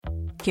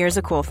Here's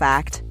a cool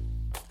fact.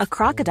 A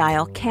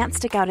crocodile can't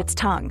stick out its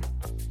tongue.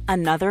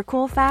 Another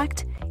cool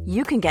fact,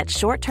 you can get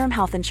short-term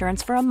health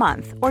insurance for a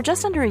month or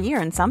just under a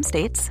year in some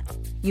states.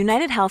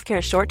 United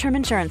Healthcare short-term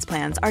insurance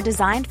plans are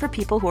designed for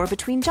people who are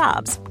between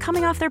jobs,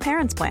 coming off their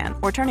parents' plan,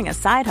 or turning a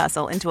side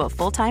hustle into a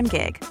full-time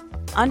gig.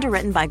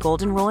 Underwritten by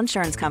Golden Rule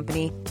Insurance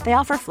Company, they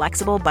offer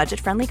flexible,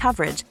 budget-friendly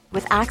coverage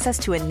with access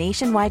to a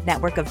nationwide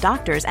network of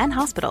doctors and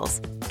hospitals.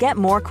 Get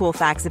more cool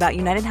facts about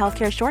United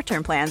Healthcare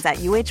short-term plans at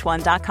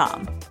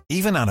uh1.com.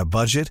 Even on a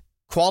budget,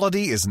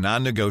 quality is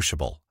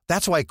non-negotiable.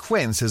 That's why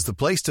Quince is the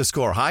place to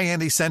score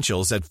high-end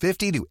essentials at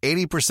 50 to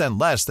 80%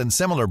 less than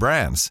similar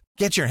brands.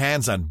 Get your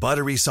hands on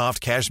buttery soft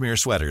cashmere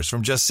sweaters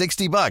from just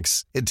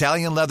 $60,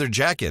 Italian leather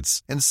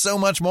jackets, and so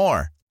much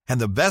more. And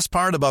the best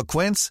part about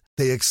Quince,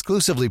 they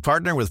exclusively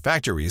partner with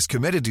factories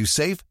committed to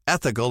safe,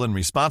 ethical, and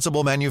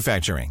responsible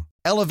manufacturing.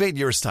 Elevate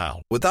your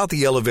style without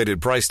the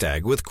elevated price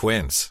tag with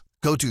Quince.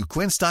 Go to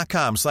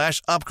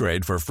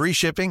quince.com/upgrade for free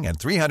shipping and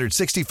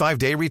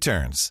 365-day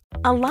returns.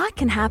 A lot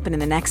can happen in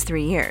the next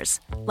 3 years.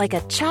 Like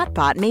a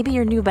chatbot may be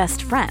your new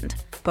best friend.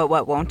 But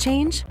what won't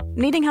change?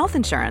 Needing health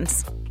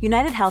insurance.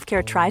 United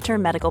Healthcare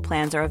Tri-Term Medical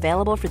Plans are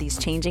available for these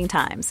changing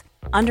times.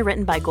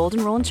 Underwritten by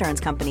Golden Rule Insurance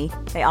Company,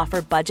 they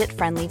offer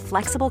budget-friendly,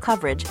 flexible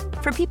coverage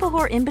for people who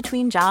are in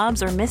between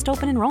jobs or missed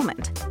open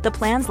enrollment. The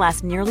plans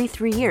last nearly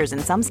 3 years in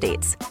some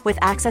states, with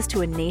access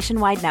to a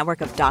nationwide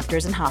network of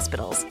doctors and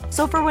hospitals.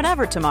 So for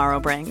whatever tomorrow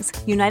brings,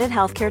 United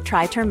Healthcare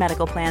Tri-Term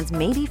Medical Plans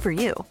may be for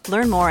you.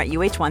 Learn more at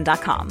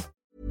uh1.com.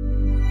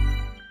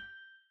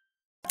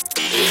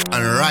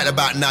 And right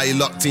about now, you're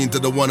locked into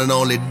the one and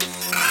only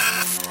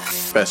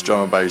Best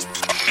Drum and Bass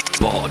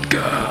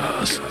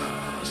Podcast.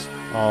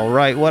 All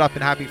right, what up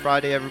and happy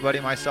Friday, everybody.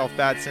 Myself,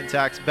 Bad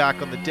Syntax,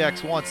 back on the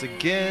decks once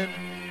again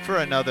for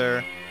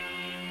another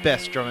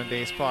Best Drum and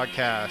Bass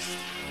Podcast.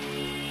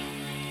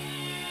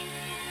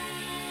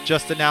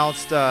 Just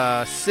announced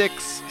a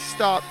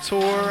 6-stop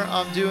tour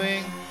I'm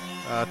doing.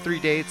 3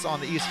 dates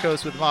on the East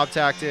Coast with Mob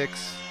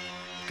Tactics.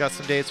 Got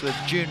some dates with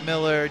June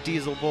Miller,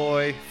 Diesel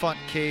Boy, Funk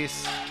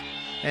Case,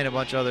 and a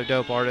bunch of other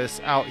dope artists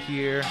out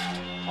here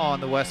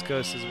on the West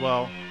Coast as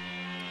well.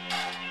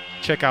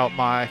 Check out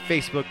my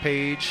Facebook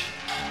page.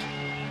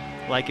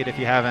 Like it if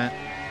you haven't.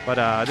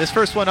 But this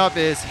first one up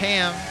is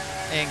Ham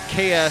and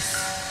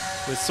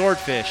KS with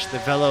Swordfish, the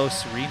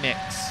Velos remix.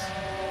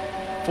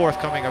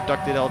 Forthcoming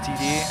Abducted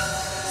LTD.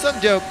 Some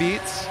dope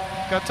beats.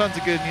 Got tons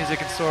of good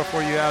music in store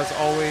for you as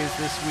always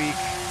this week.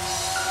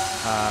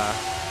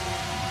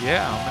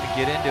 Yeah, I'm going to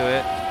get into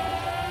it.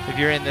 If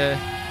you're in the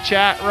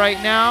chat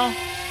right now,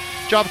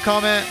 drop a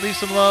comment, leave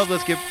some love,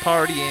 let's get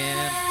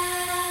partying.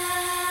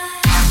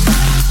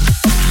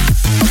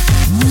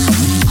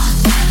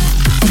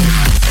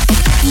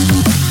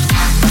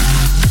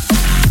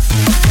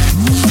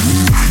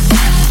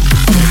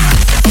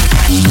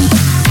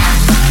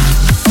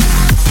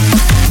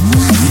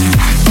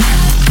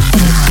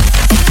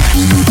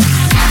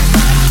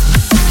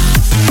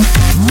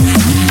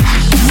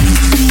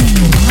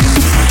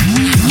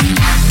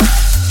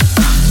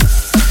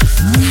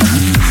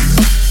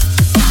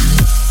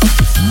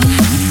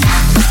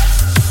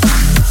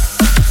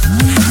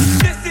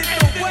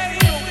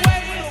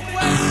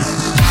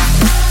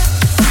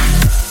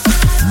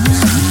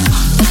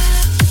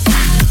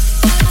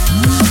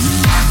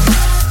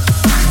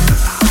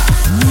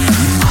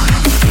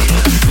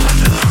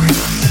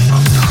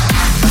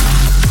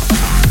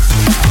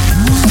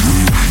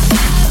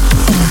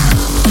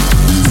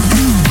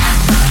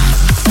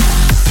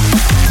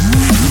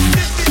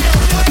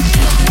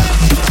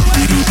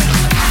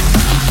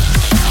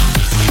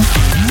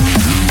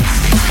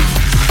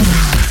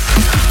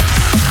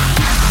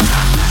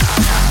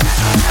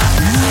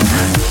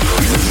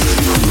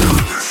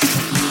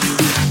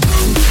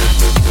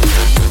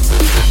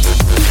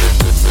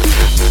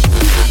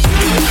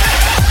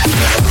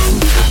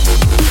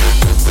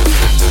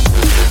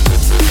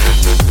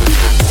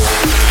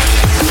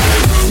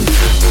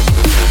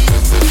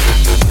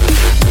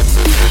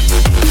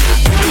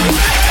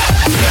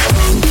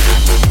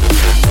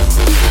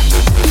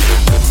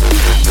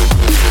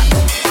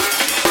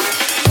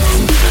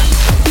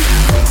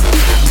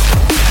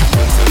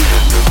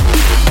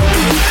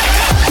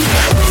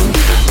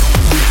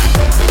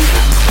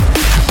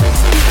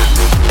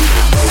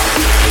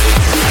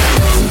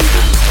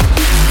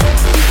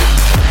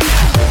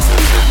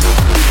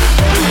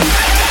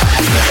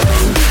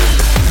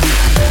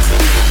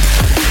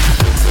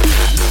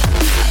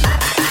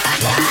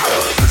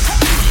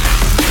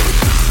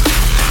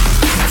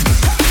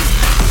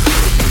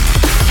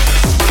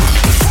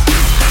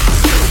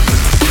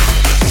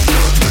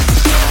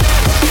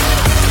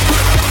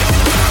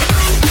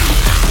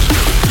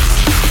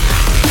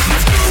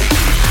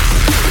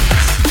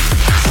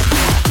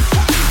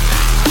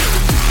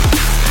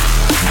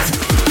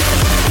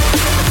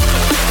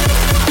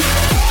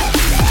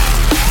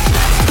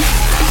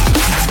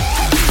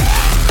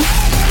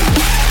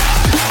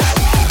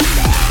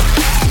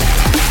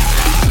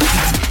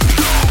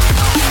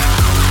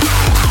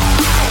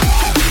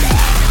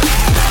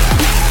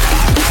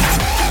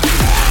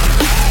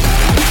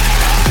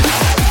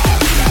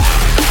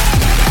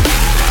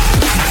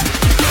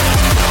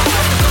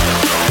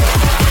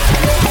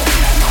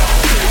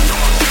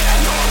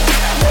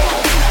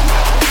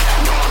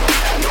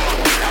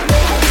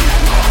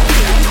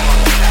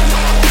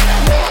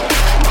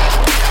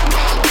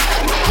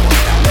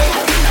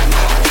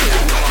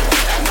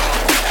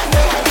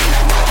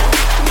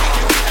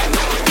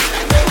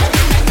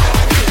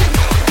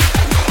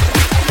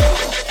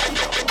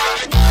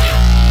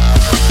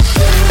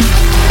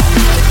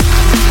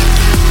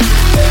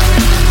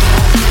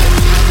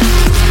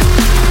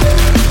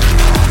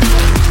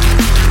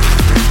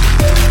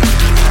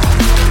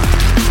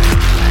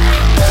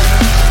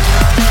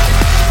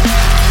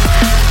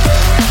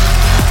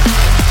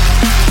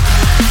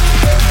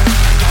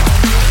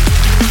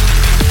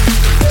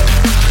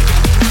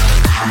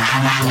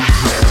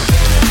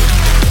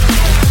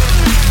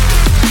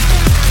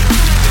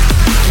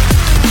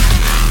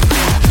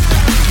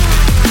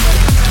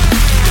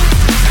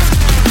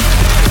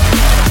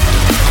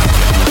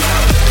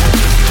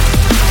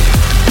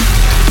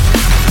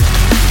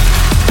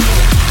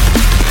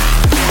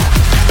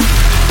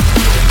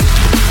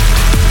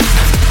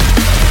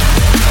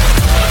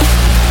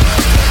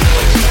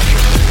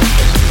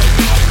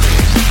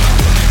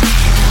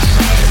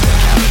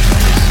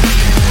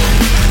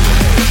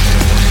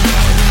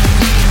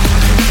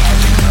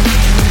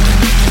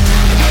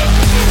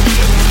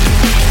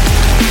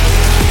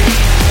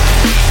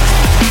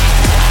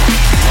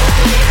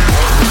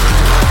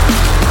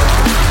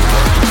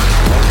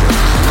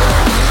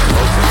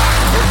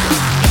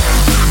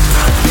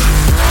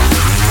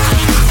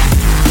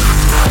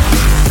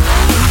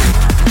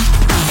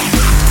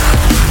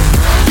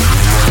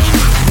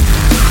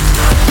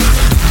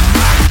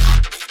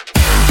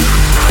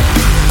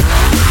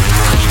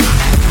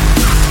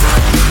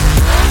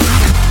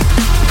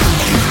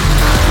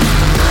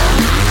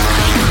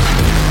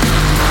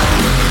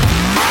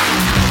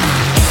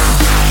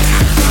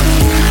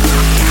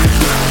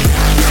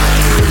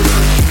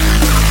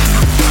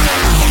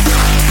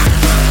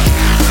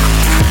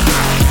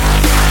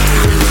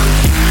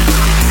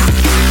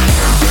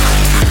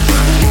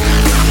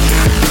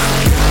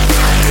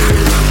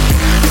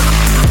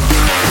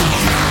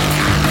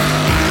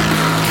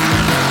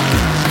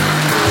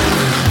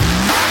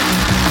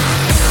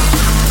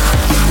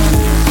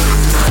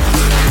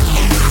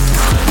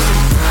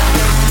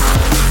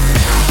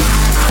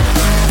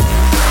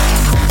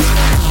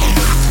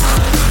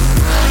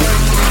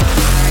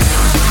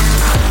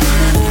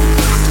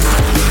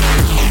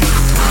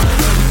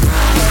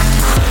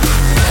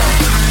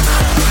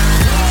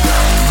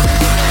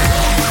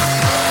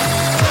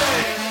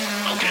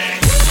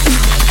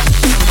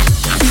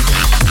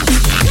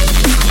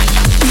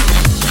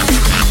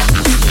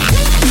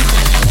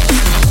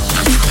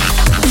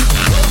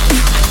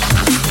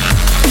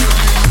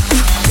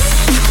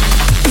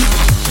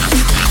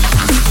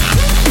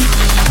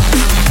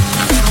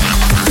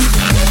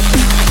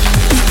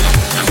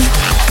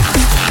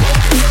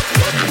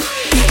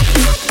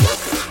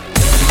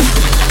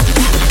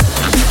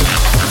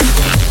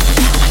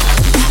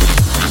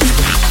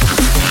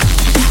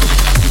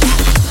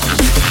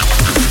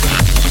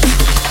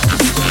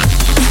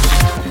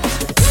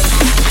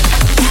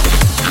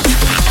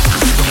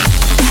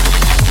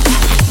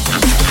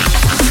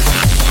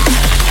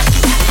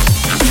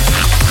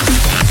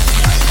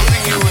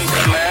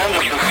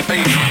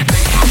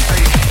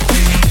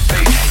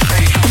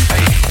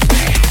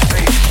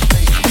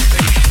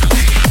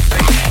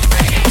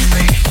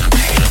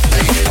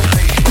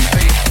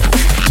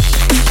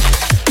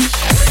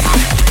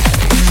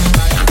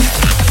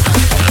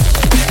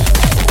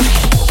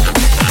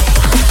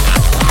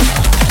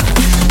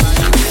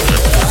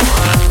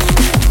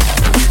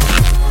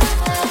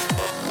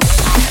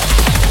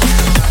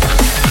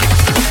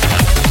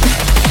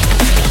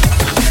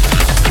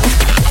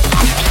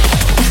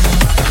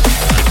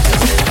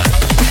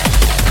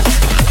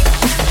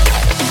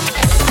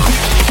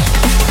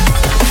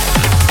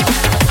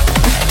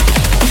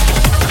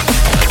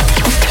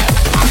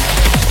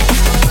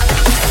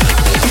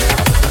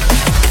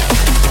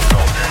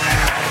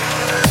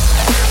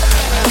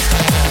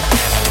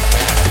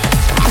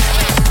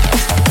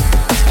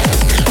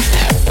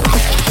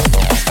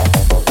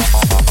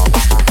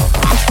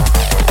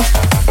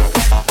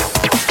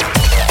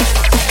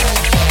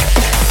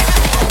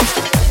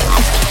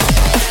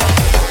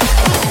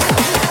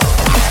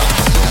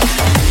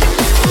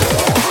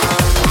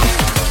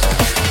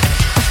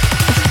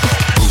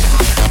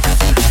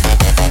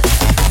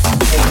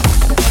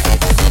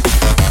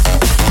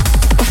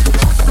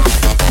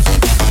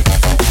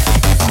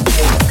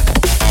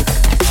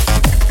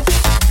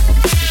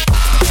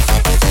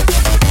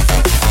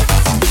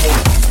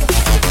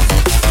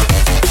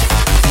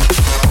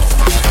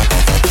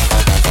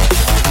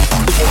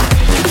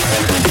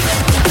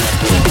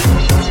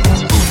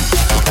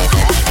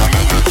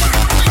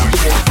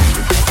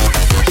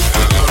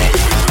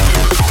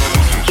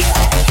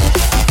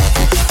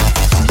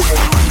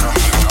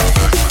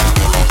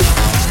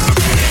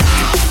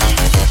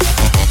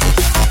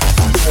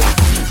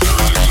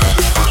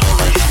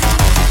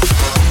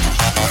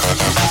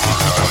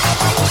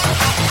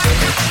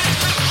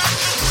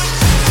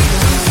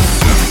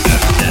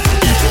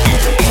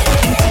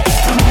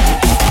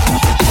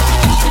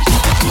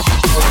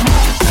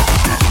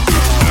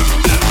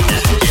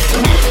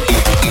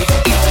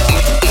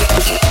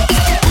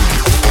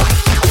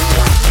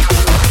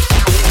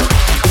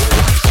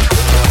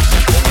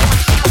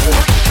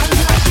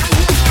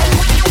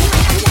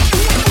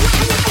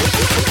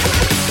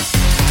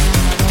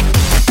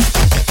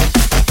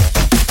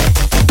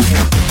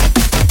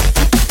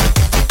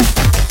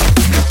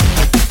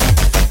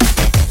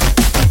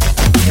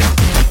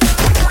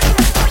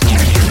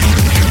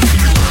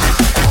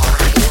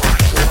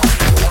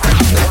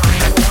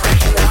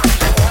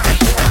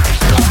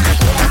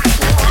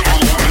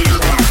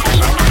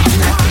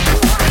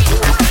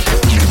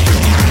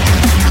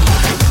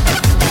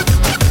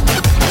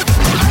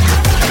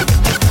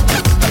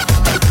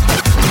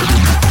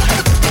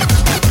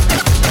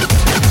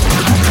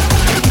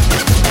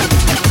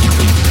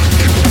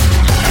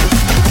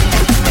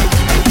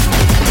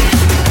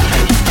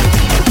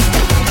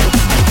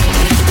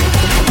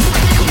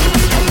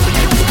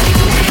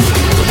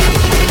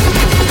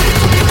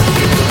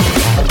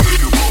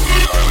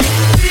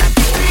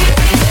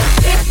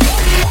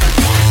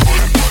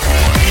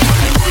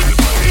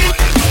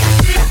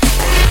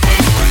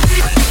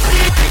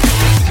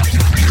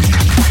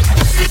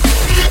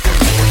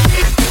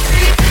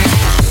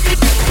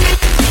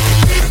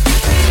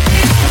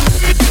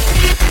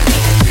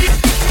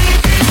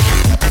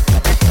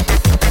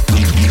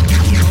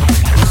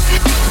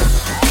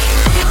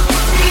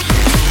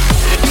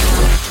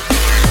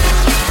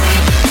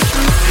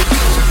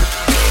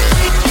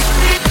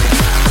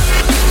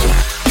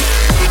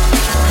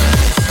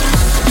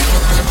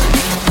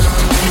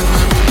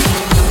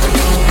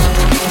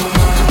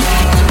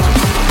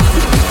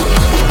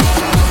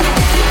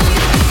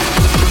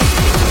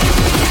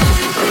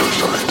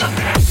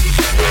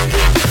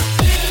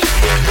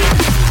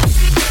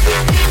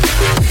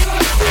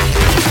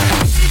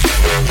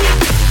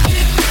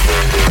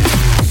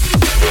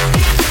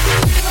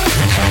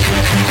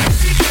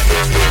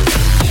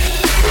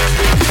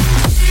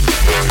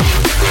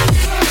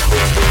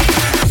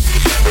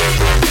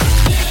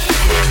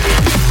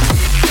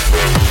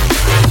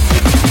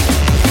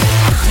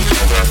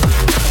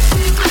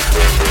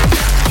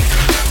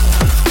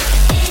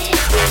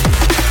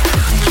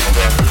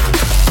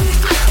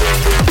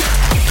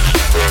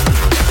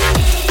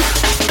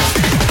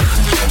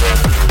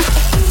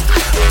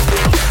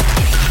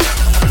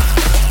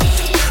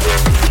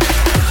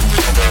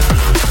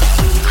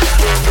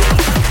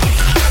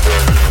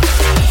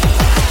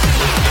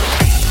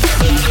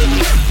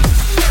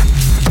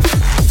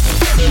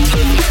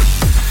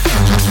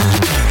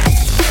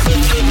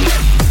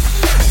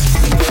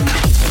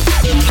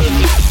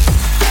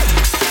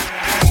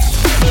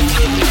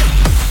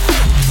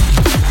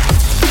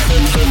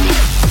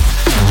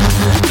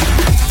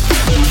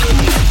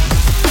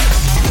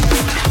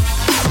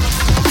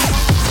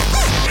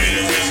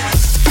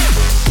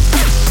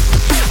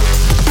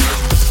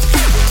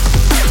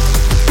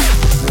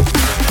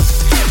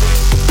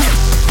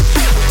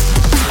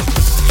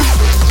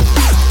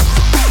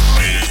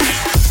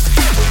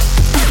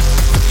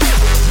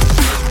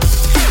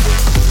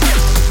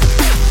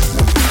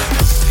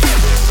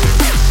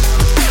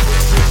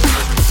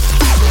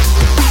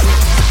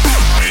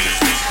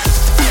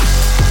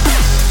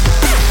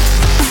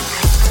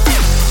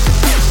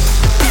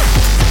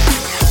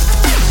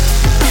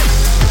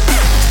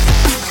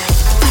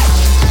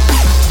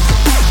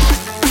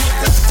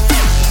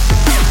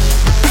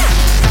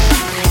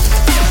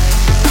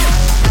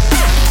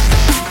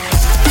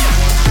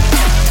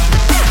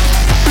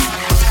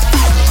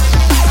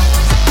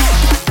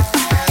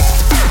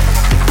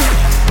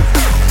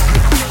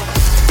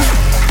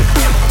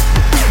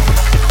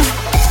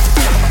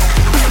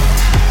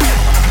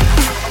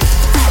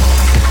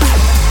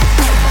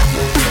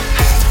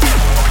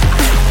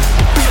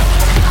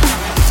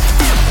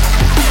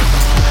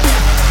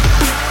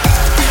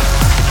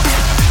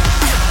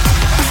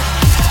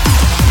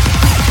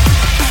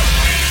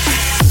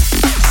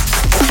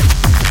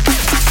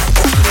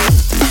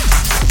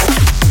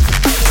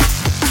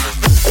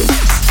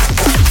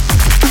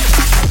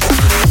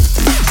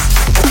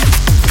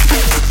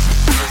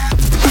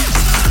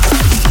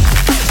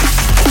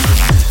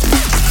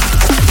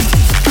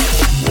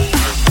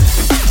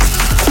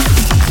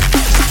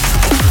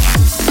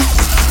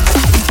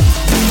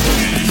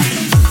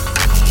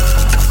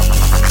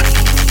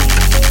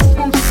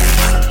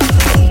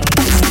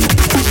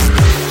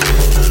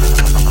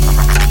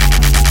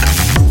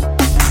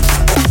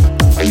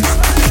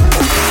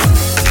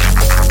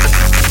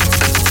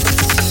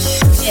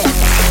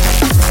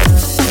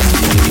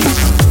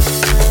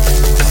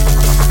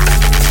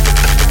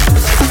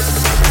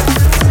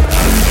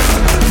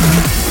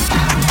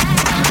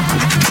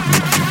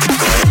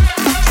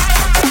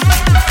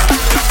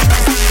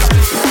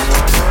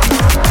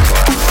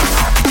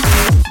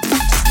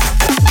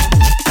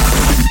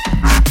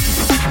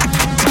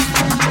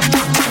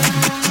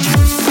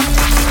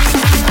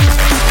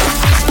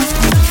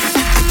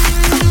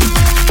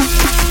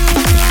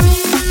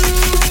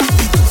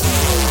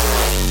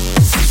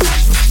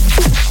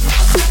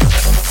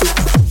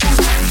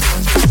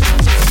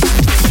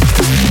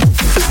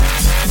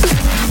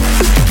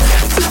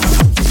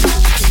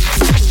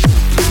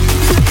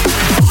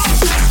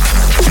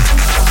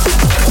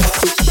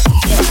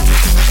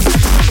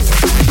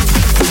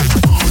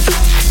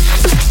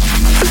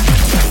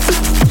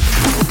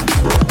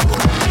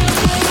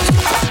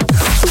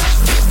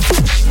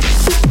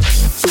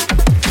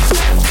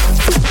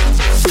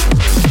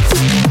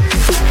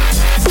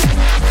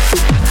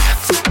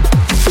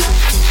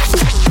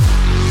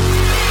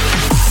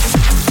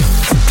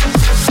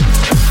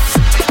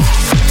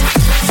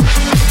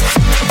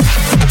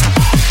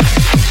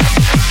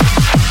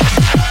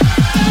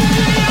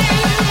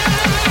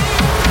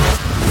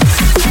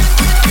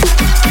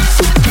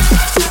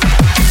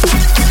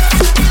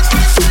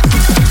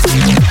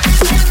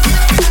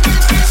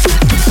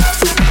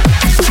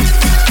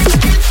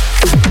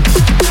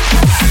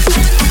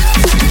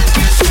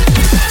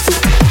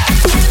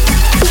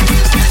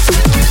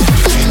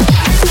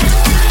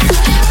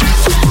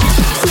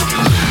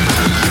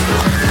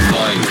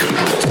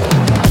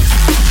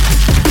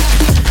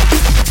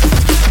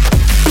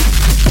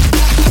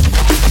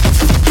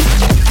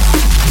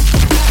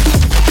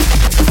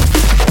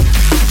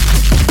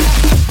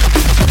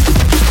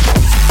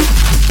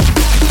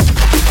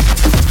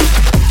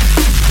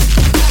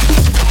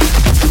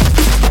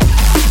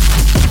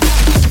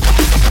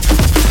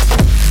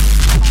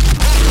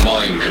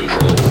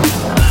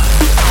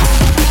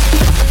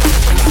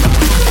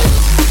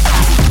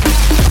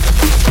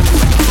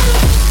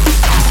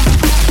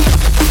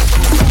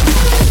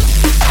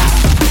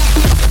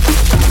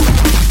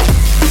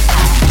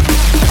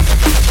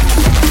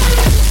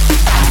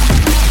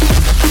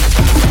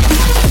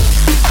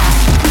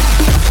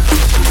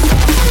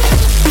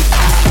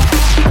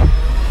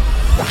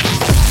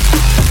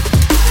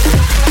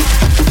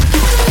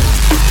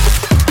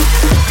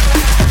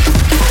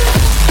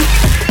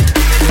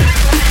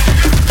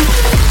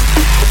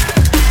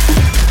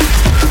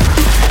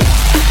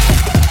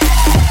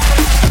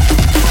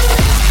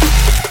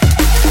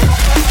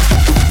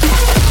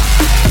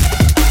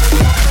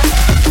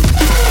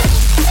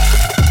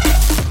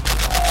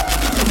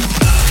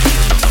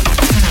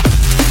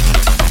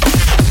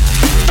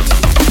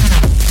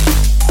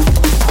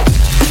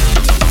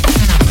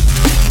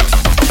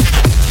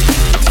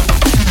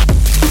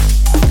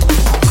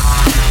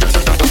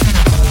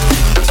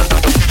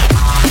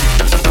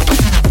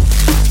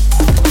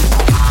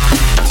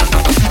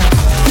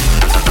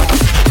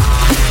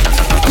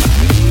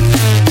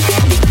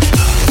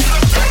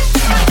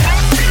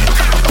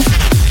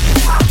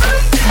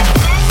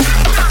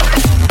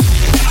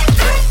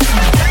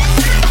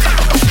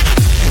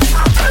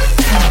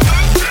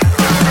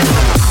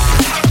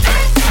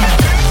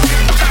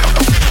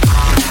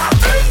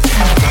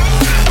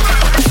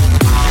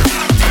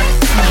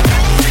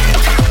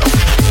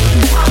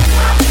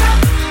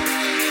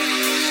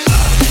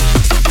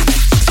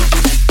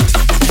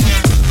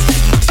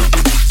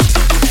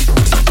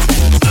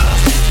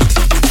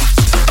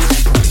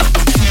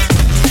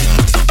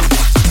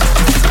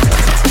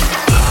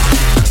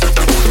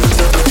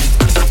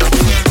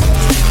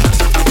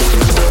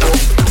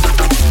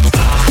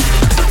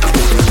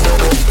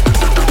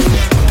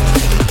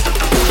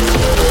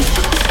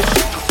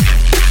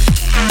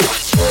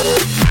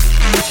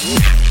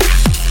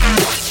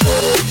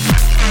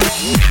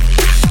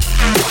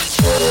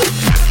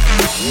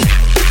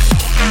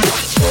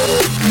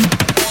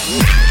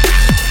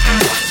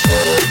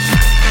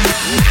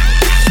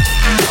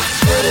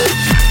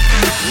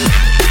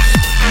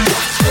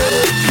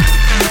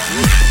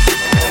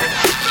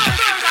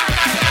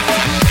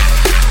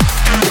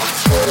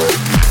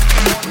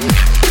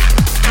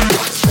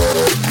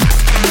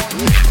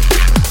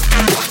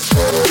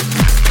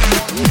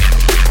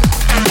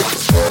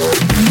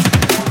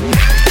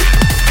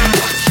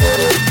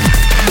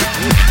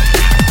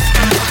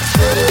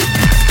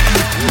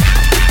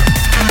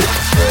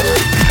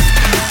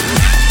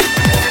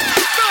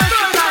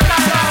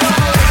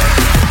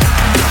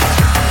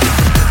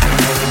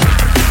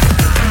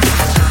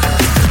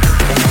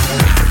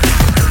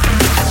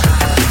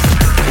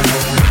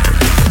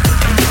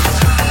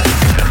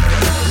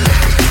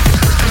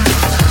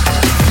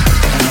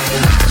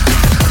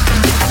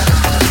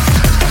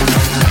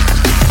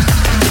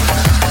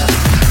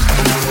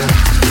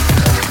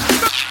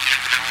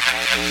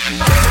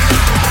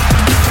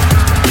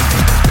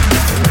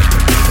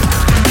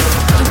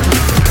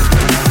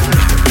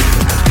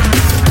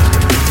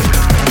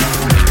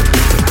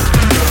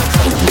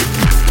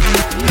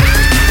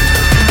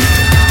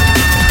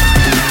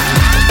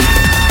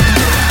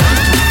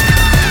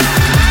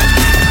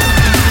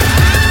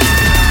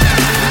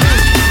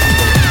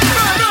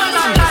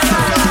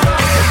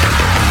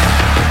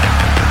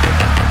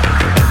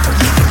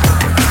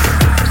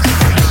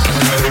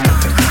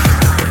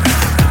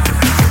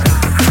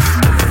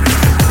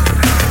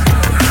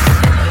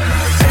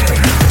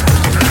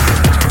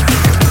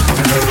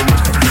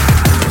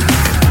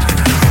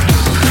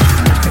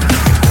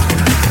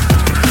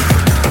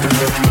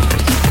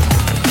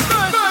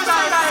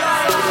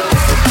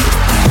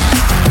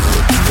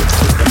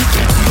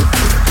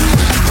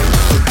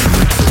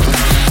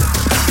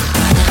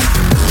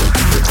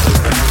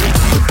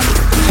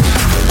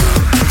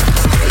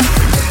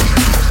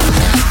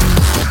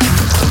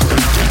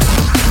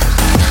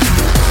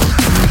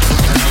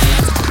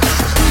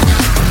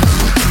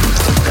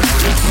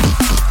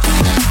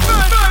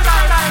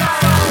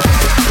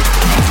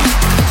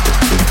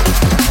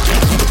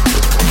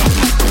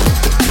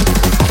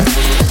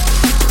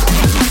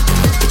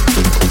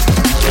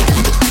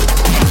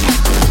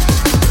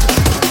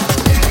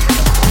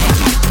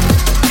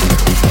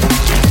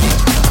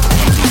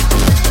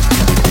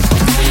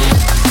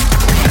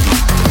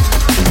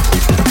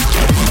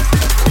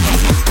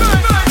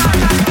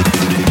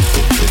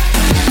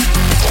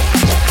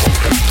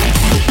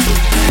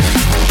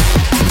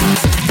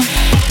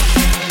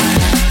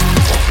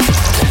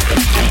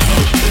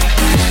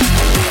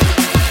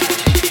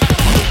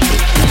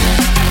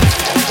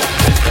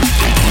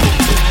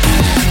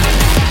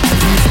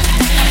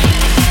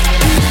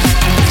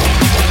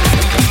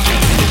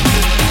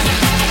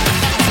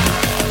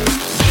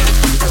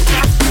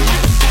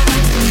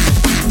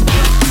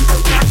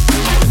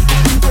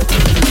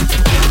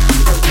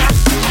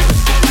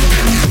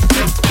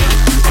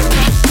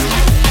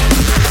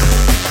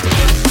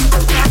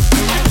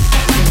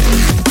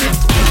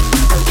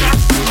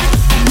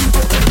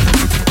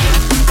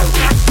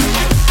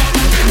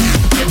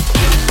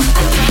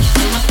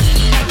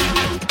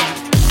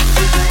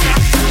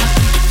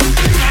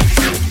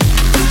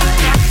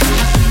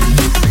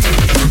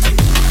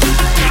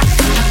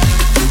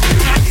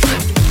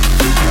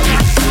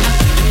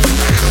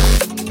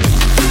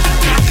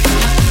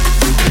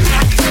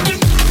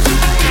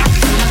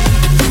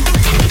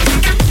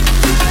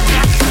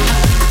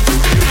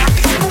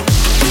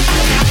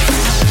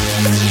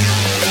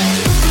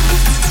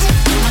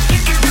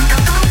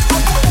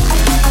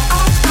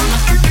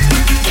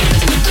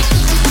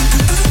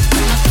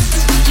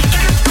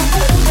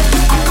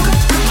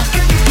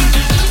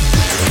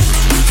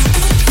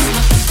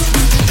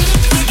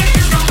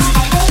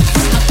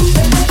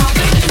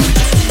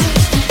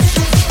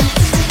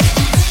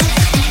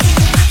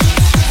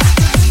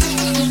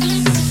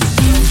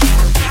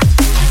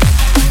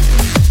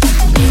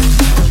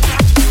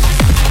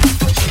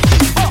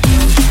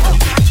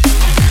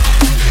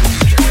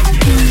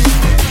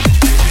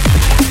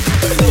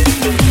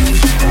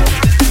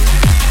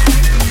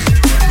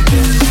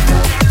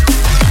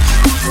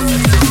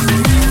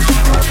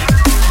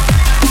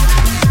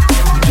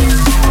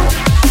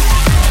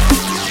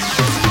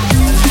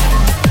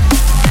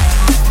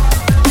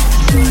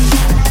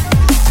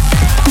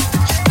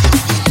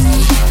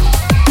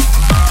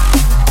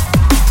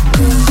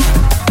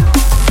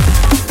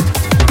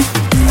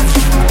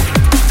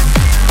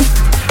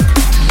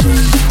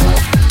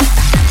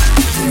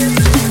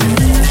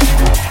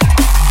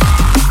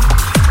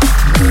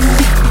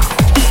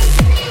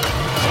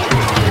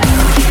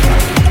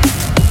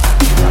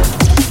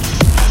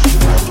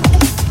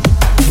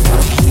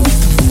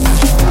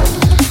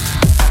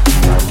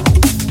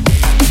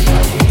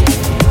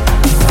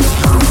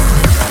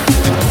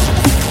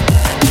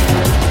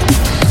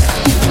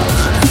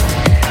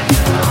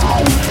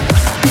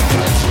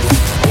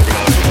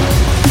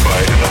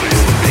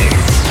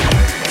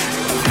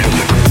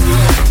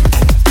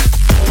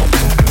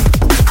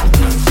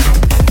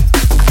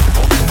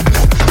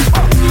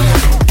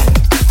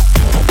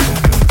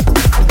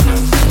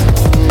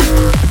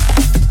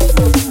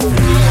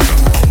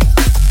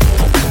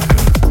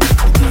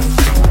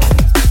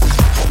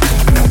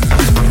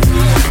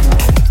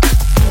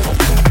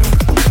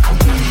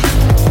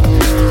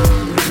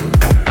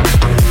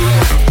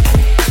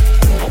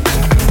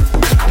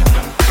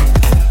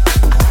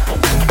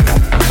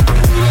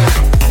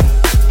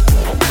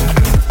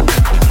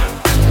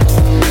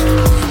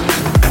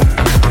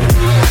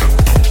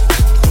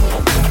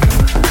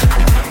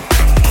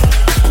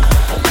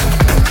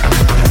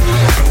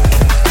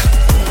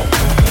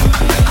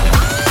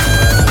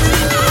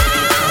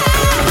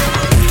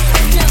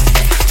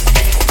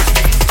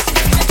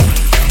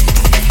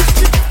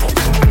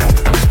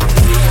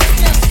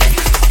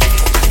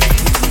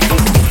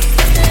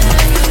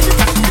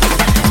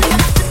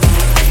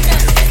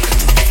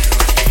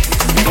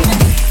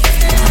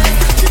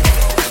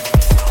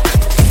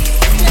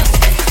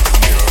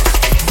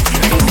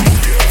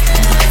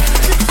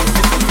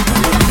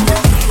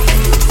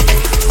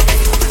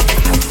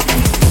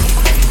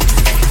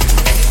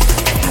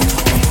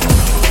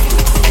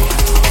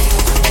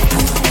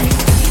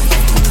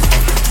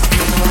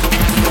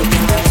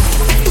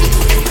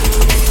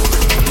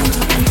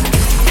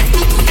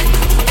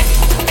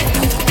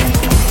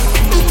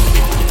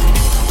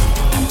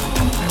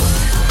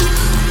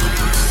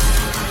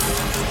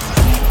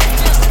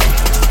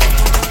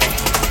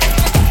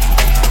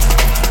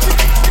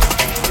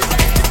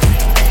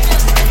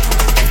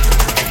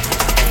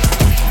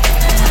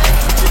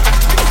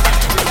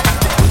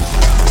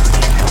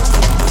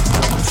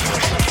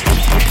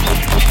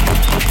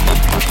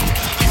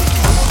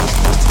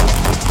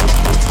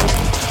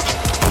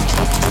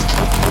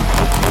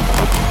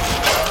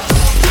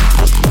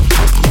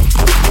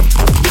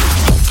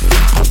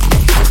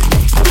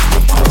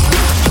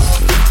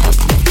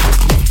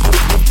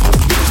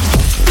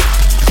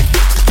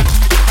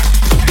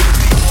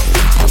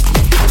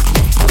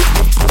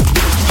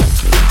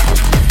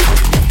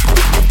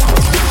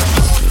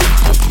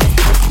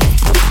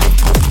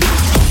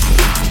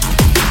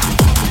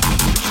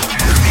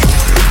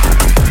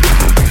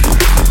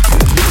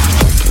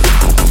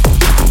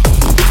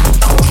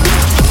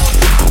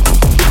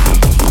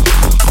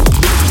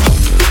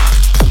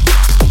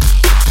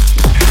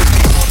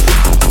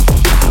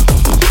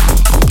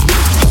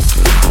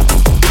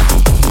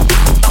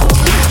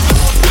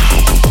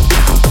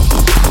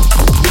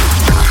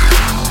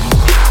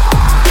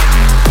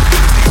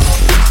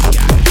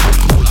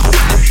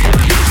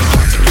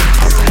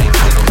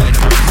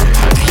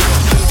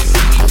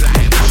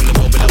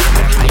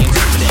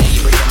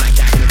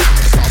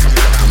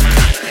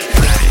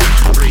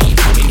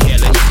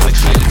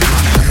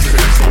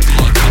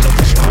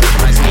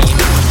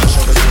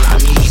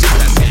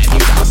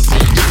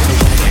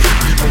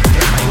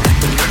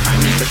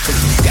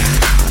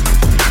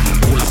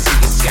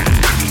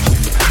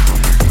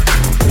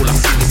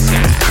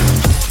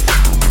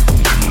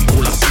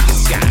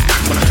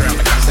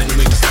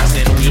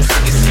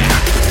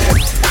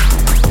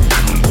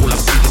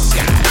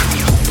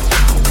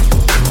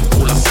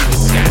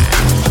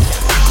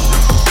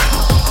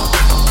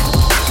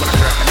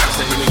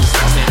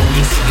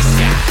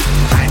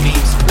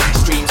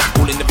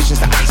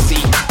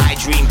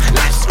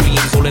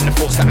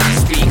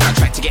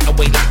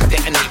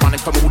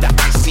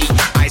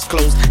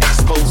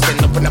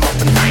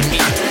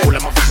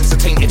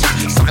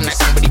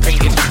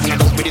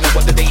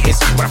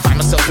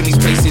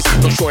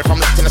 destroy if I'm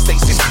left in a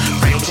stasis.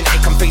 Real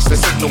genetic, I'm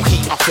faceless. Ain't no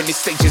heat up in these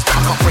stages, but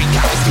I can't break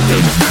out. It's too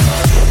dangerous.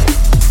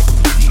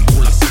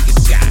 All I see is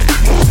sky.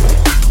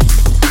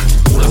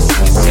 All I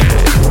see is sky.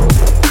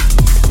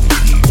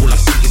 All I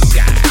see is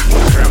sky.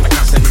 Around the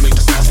house and remove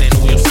the stars and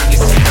all you'll see is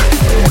sky.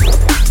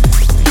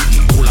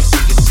 All I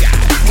see is sky.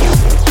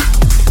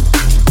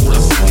 All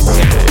I see is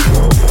sky.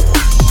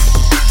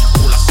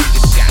 All I see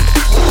is sky.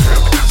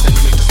 Around the house and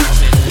remove the stars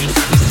and all you'll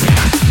see is sky.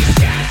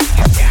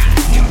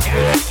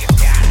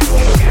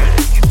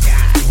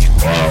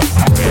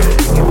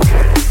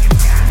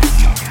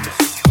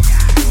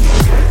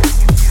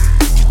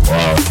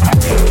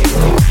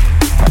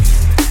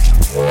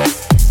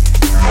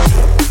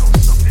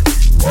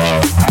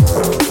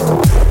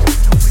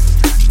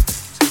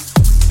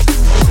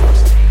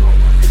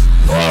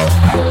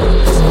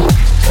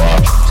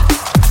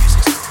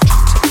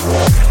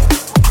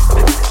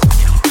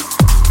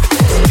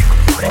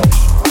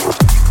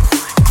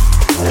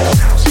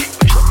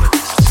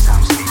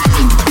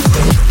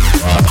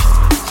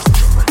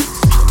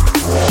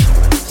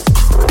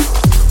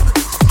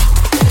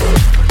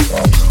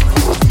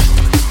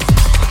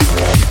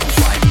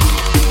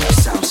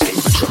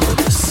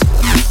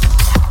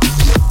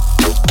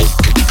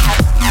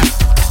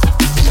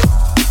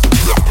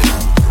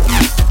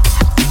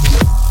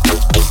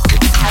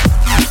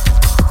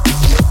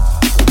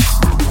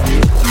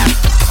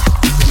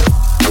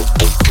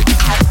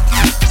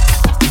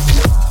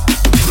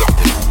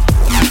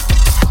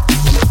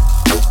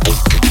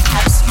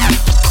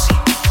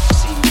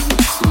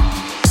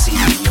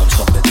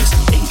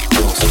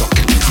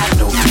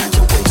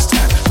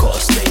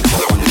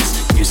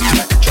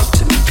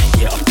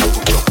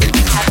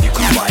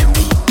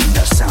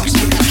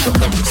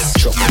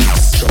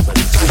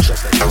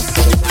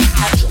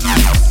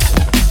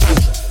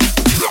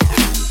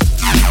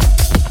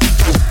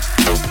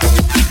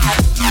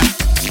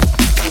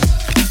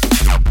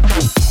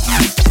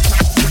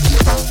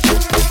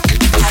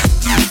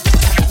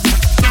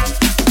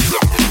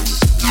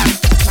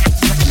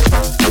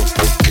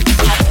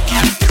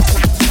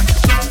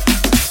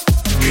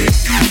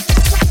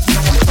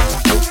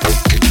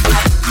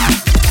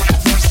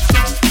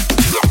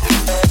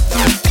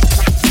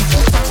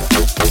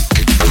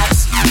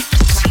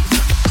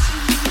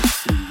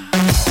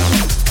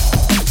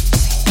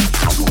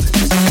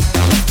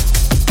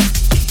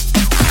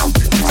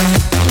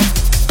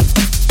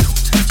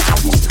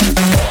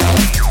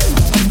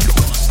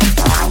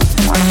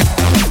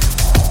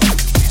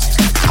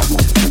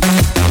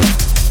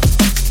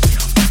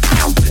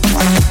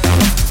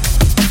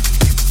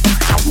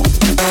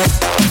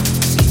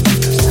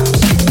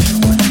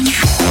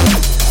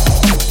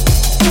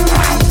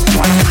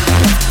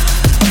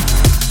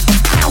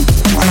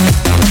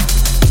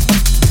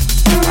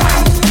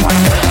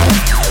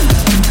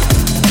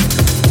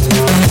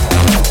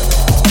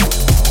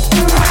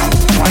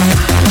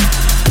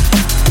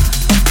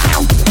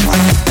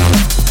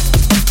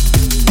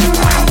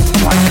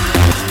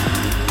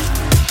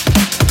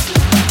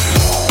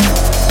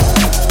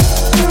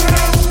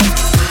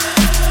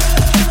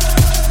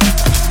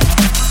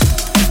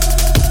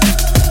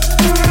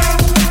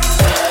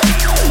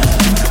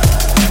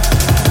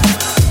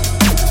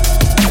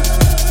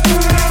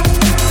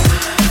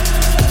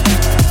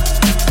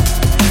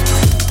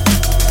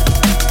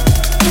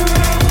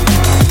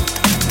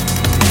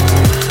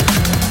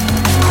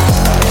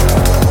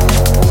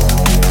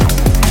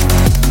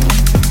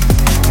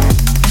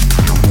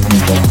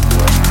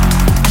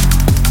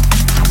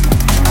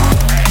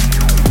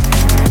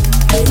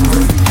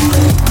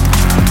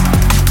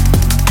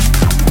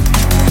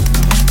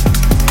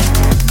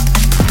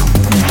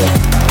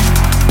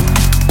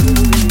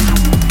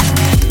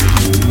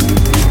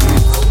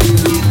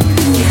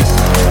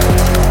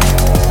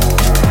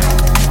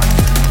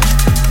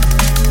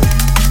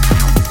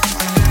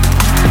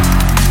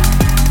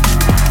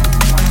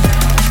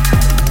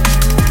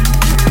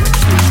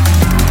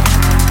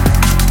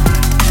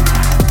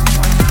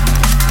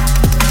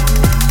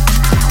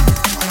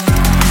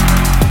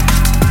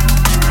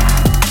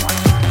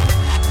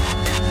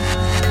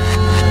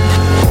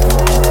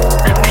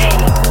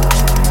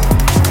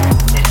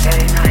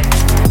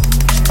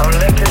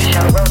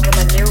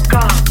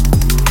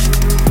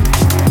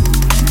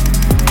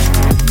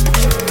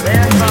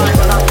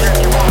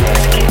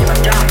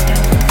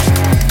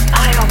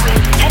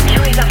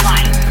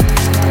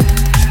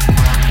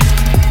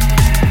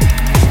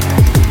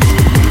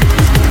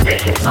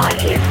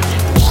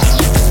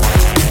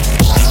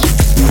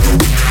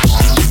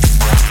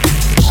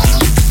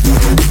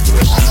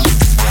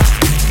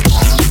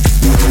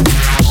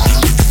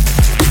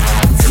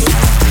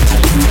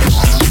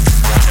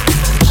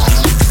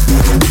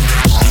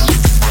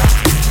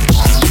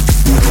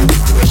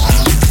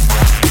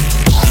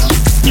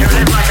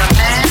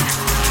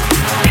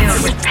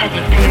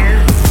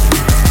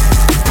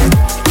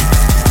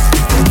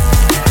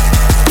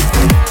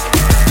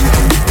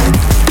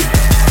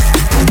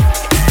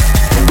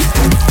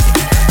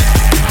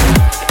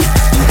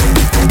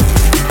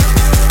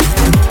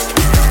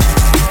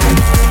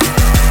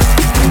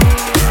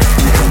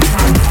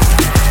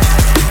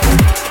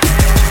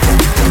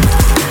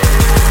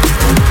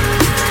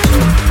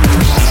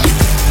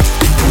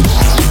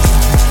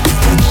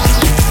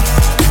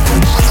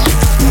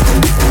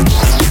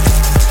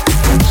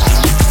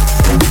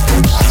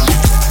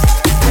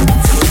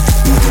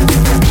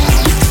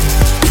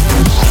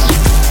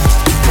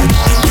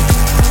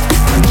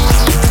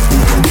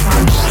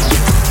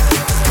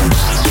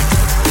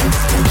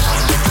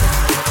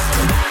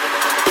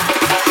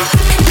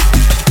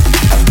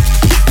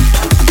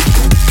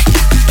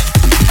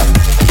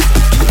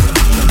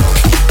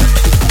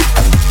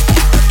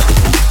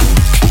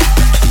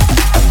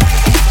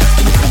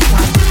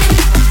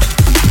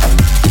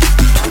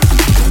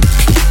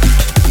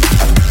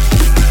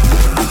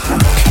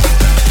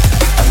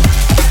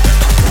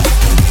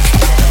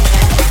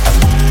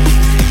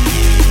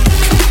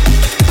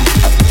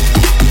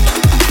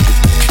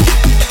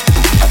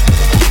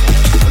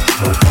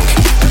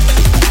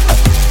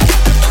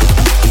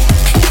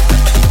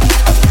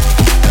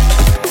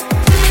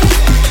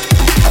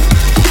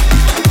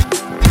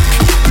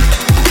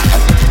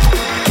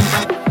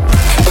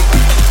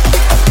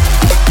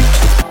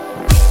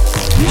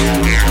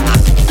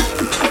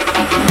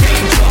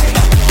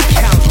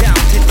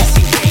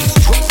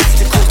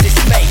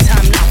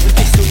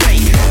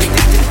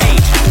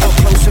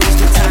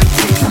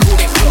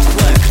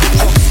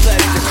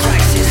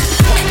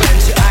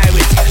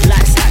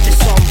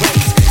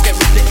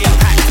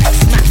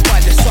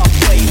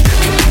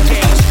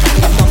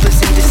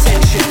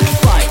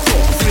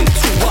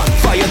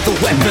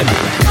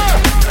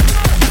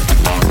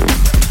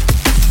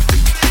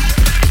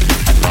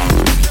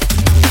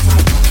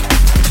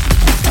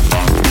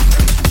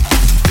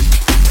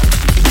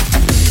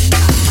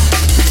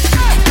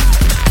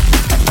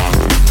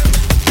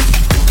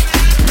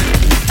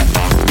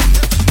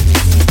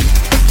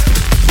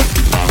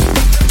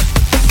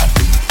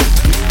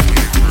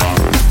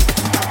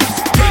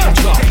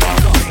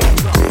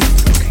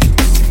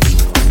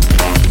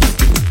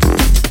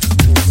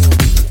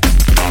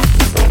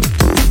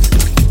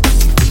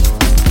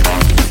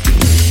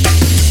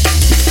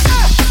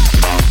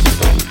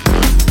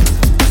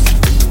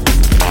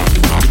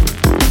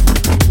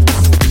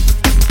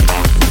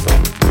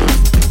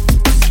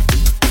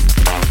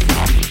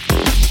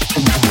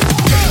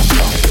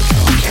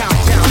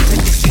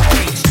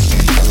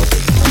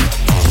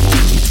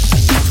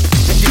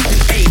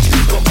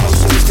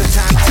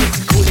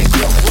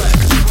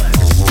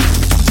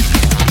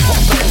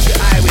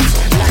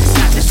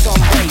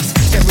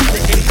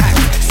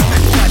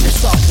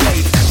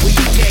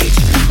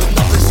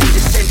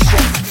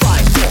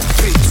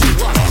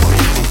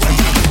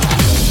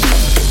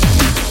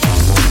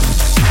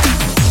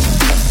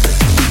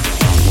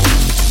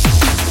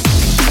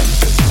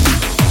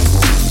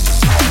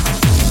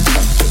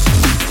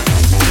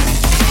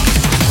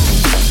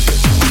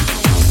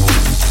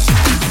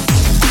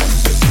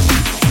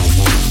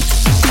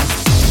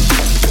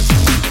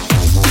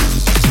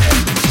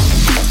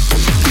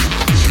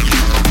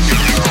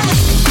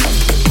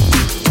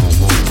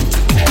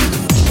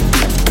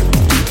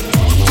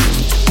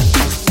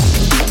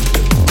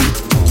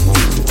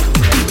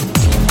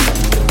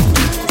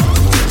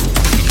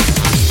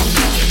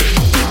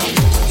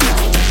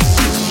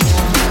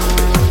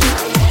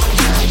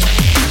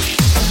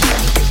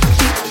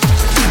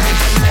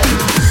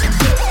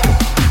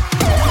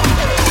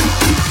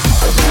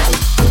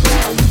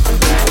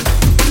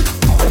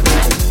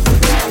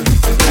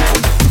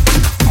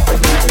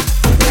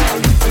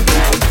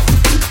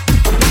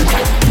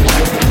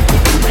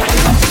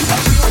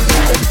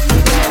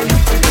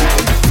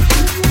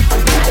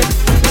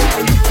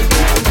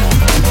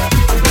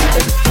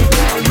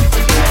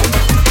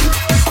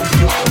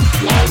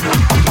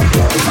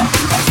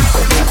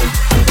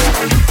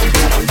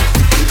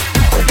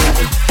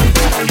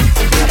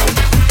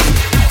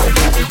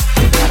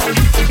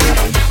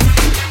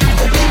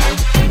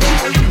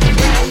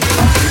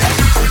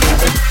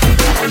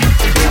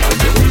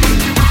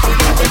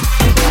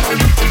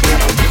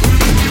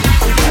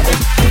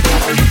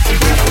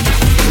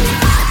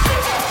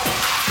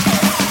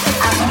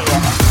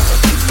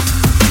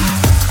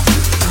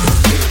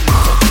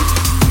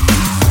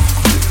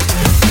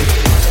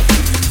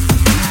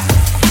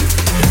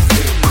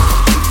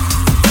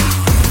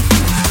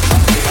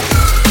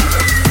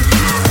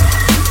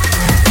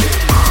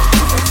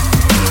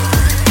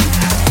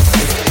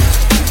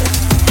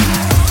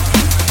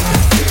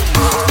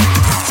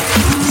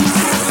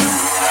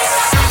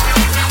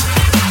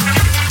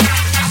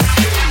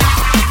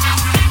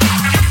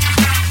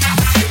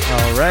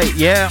 right,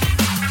 yeah.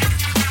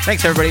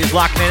 Thanks everybody who's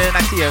locking it in.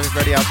 I see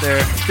everybody out there.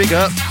 Big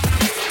up.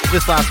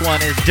 This last one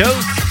is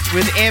Dose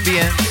with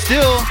Ambien.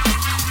 Still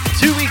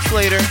 2 weeks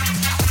later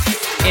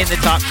in the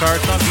top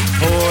charts on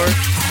Beatport.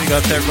 Big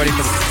up to everybody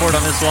for the support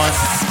on this one.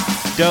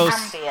 Dose,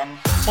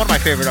 one of my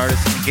favorite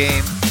artists in the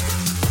game.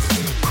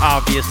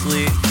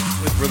 Obviously,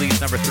 with release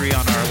number 3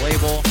 on our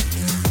label.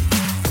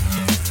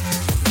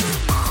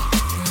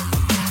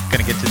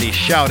 Gonna get to these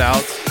shout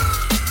outs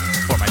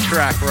before my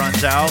track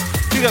runs out.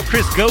 Big up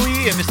Chris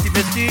Goey and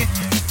Misty,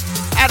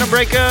 Adam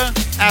Breaka,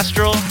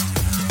 Astral.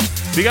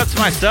 Big up to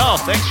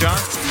myself. Thanks, John.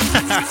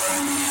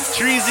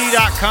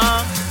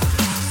 Treezy.com,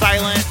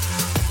 Silent.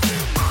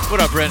 What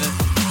up, Brendan?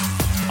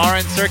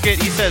 RN Circuit,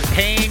 he says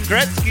Payne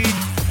Gretzky.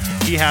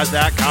 He has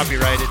that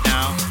copyrighted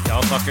now.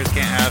 Y'all fuckers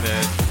can't have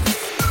it.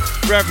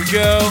 Reverend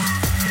Joe,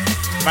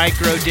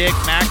 Micro Dick,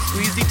 Max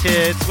Squeezy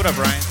Tits. What up,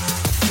 Ryan?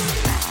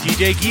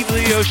 DJ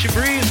Ghibli, Ocean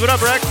Breeze. What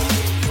up, Rex?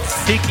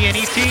 Tiki and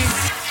ET.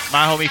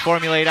 My homie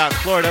Formulate out in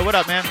Florida. What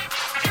up, man?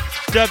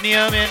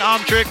 Dubnium and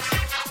Omtrix.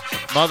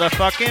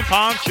 Motherfucking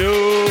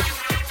Poncho.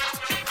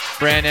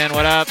 Brandon,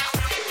 what up?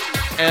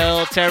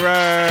 El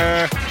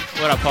Terror.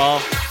 What up,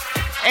 Paul?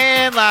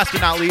 And last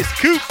but not least,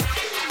 Coop.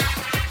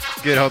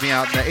 Good homie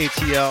out in the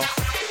ATL.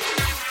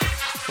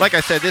 Like I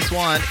said, this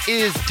one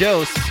is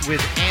Dose with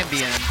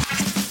Ambien.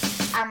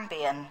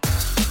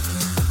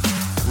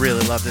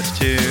 Really love this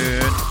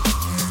tune.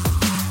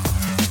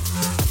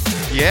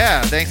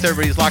 Yeah, thanks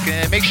everybody who's locking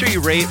in. Make sure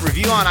you rate,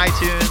 review on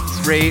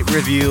iTunes. Rate,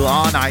 review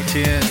on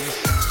iTunes.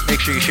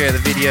 Make sure you share the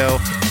video.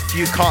 If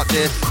you caught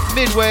this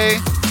midway,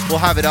 we'll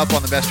have it up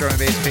on the Best Drum and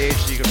Bass page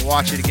so you can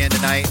watch it again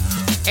tonight.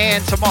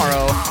 And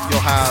tomorrow,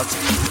 you'll have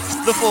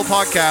the full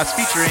podcast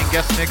featuring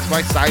guest mix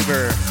by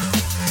Cyber.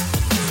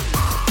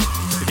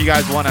 If you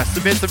guys want to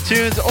submit some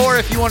tunes, or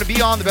if you want to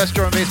be on the Best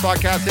Drum and Bass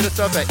podcast, hit us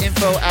up at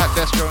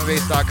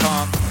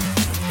info@bestdrumandbass.com.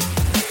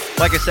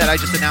 Like I said, I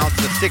just announced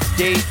the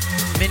 6-date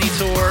mini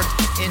tour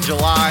in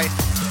July.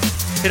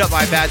 Hit up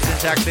my Bad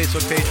Syntax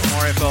Facebook page for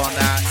more info on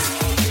that.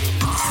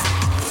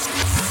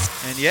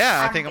 And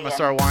yeah, I think I'm going to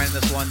start winding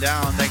this one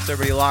down. Thanks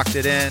everybody locked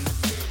it in.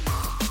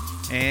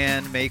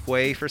 And make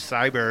way for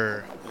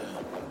Cyber.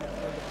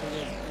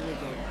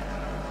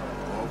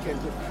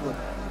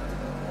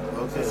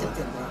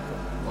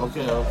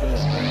 Okay.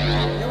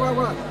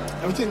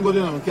 Everything good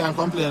enough, we can't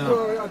complain now.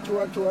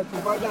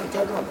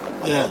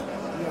 Yeah.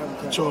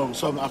 Sure,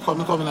 so I come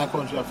in that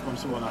country, I have to come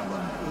see one of them.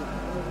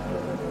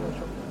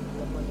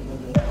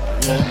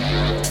 Yeah.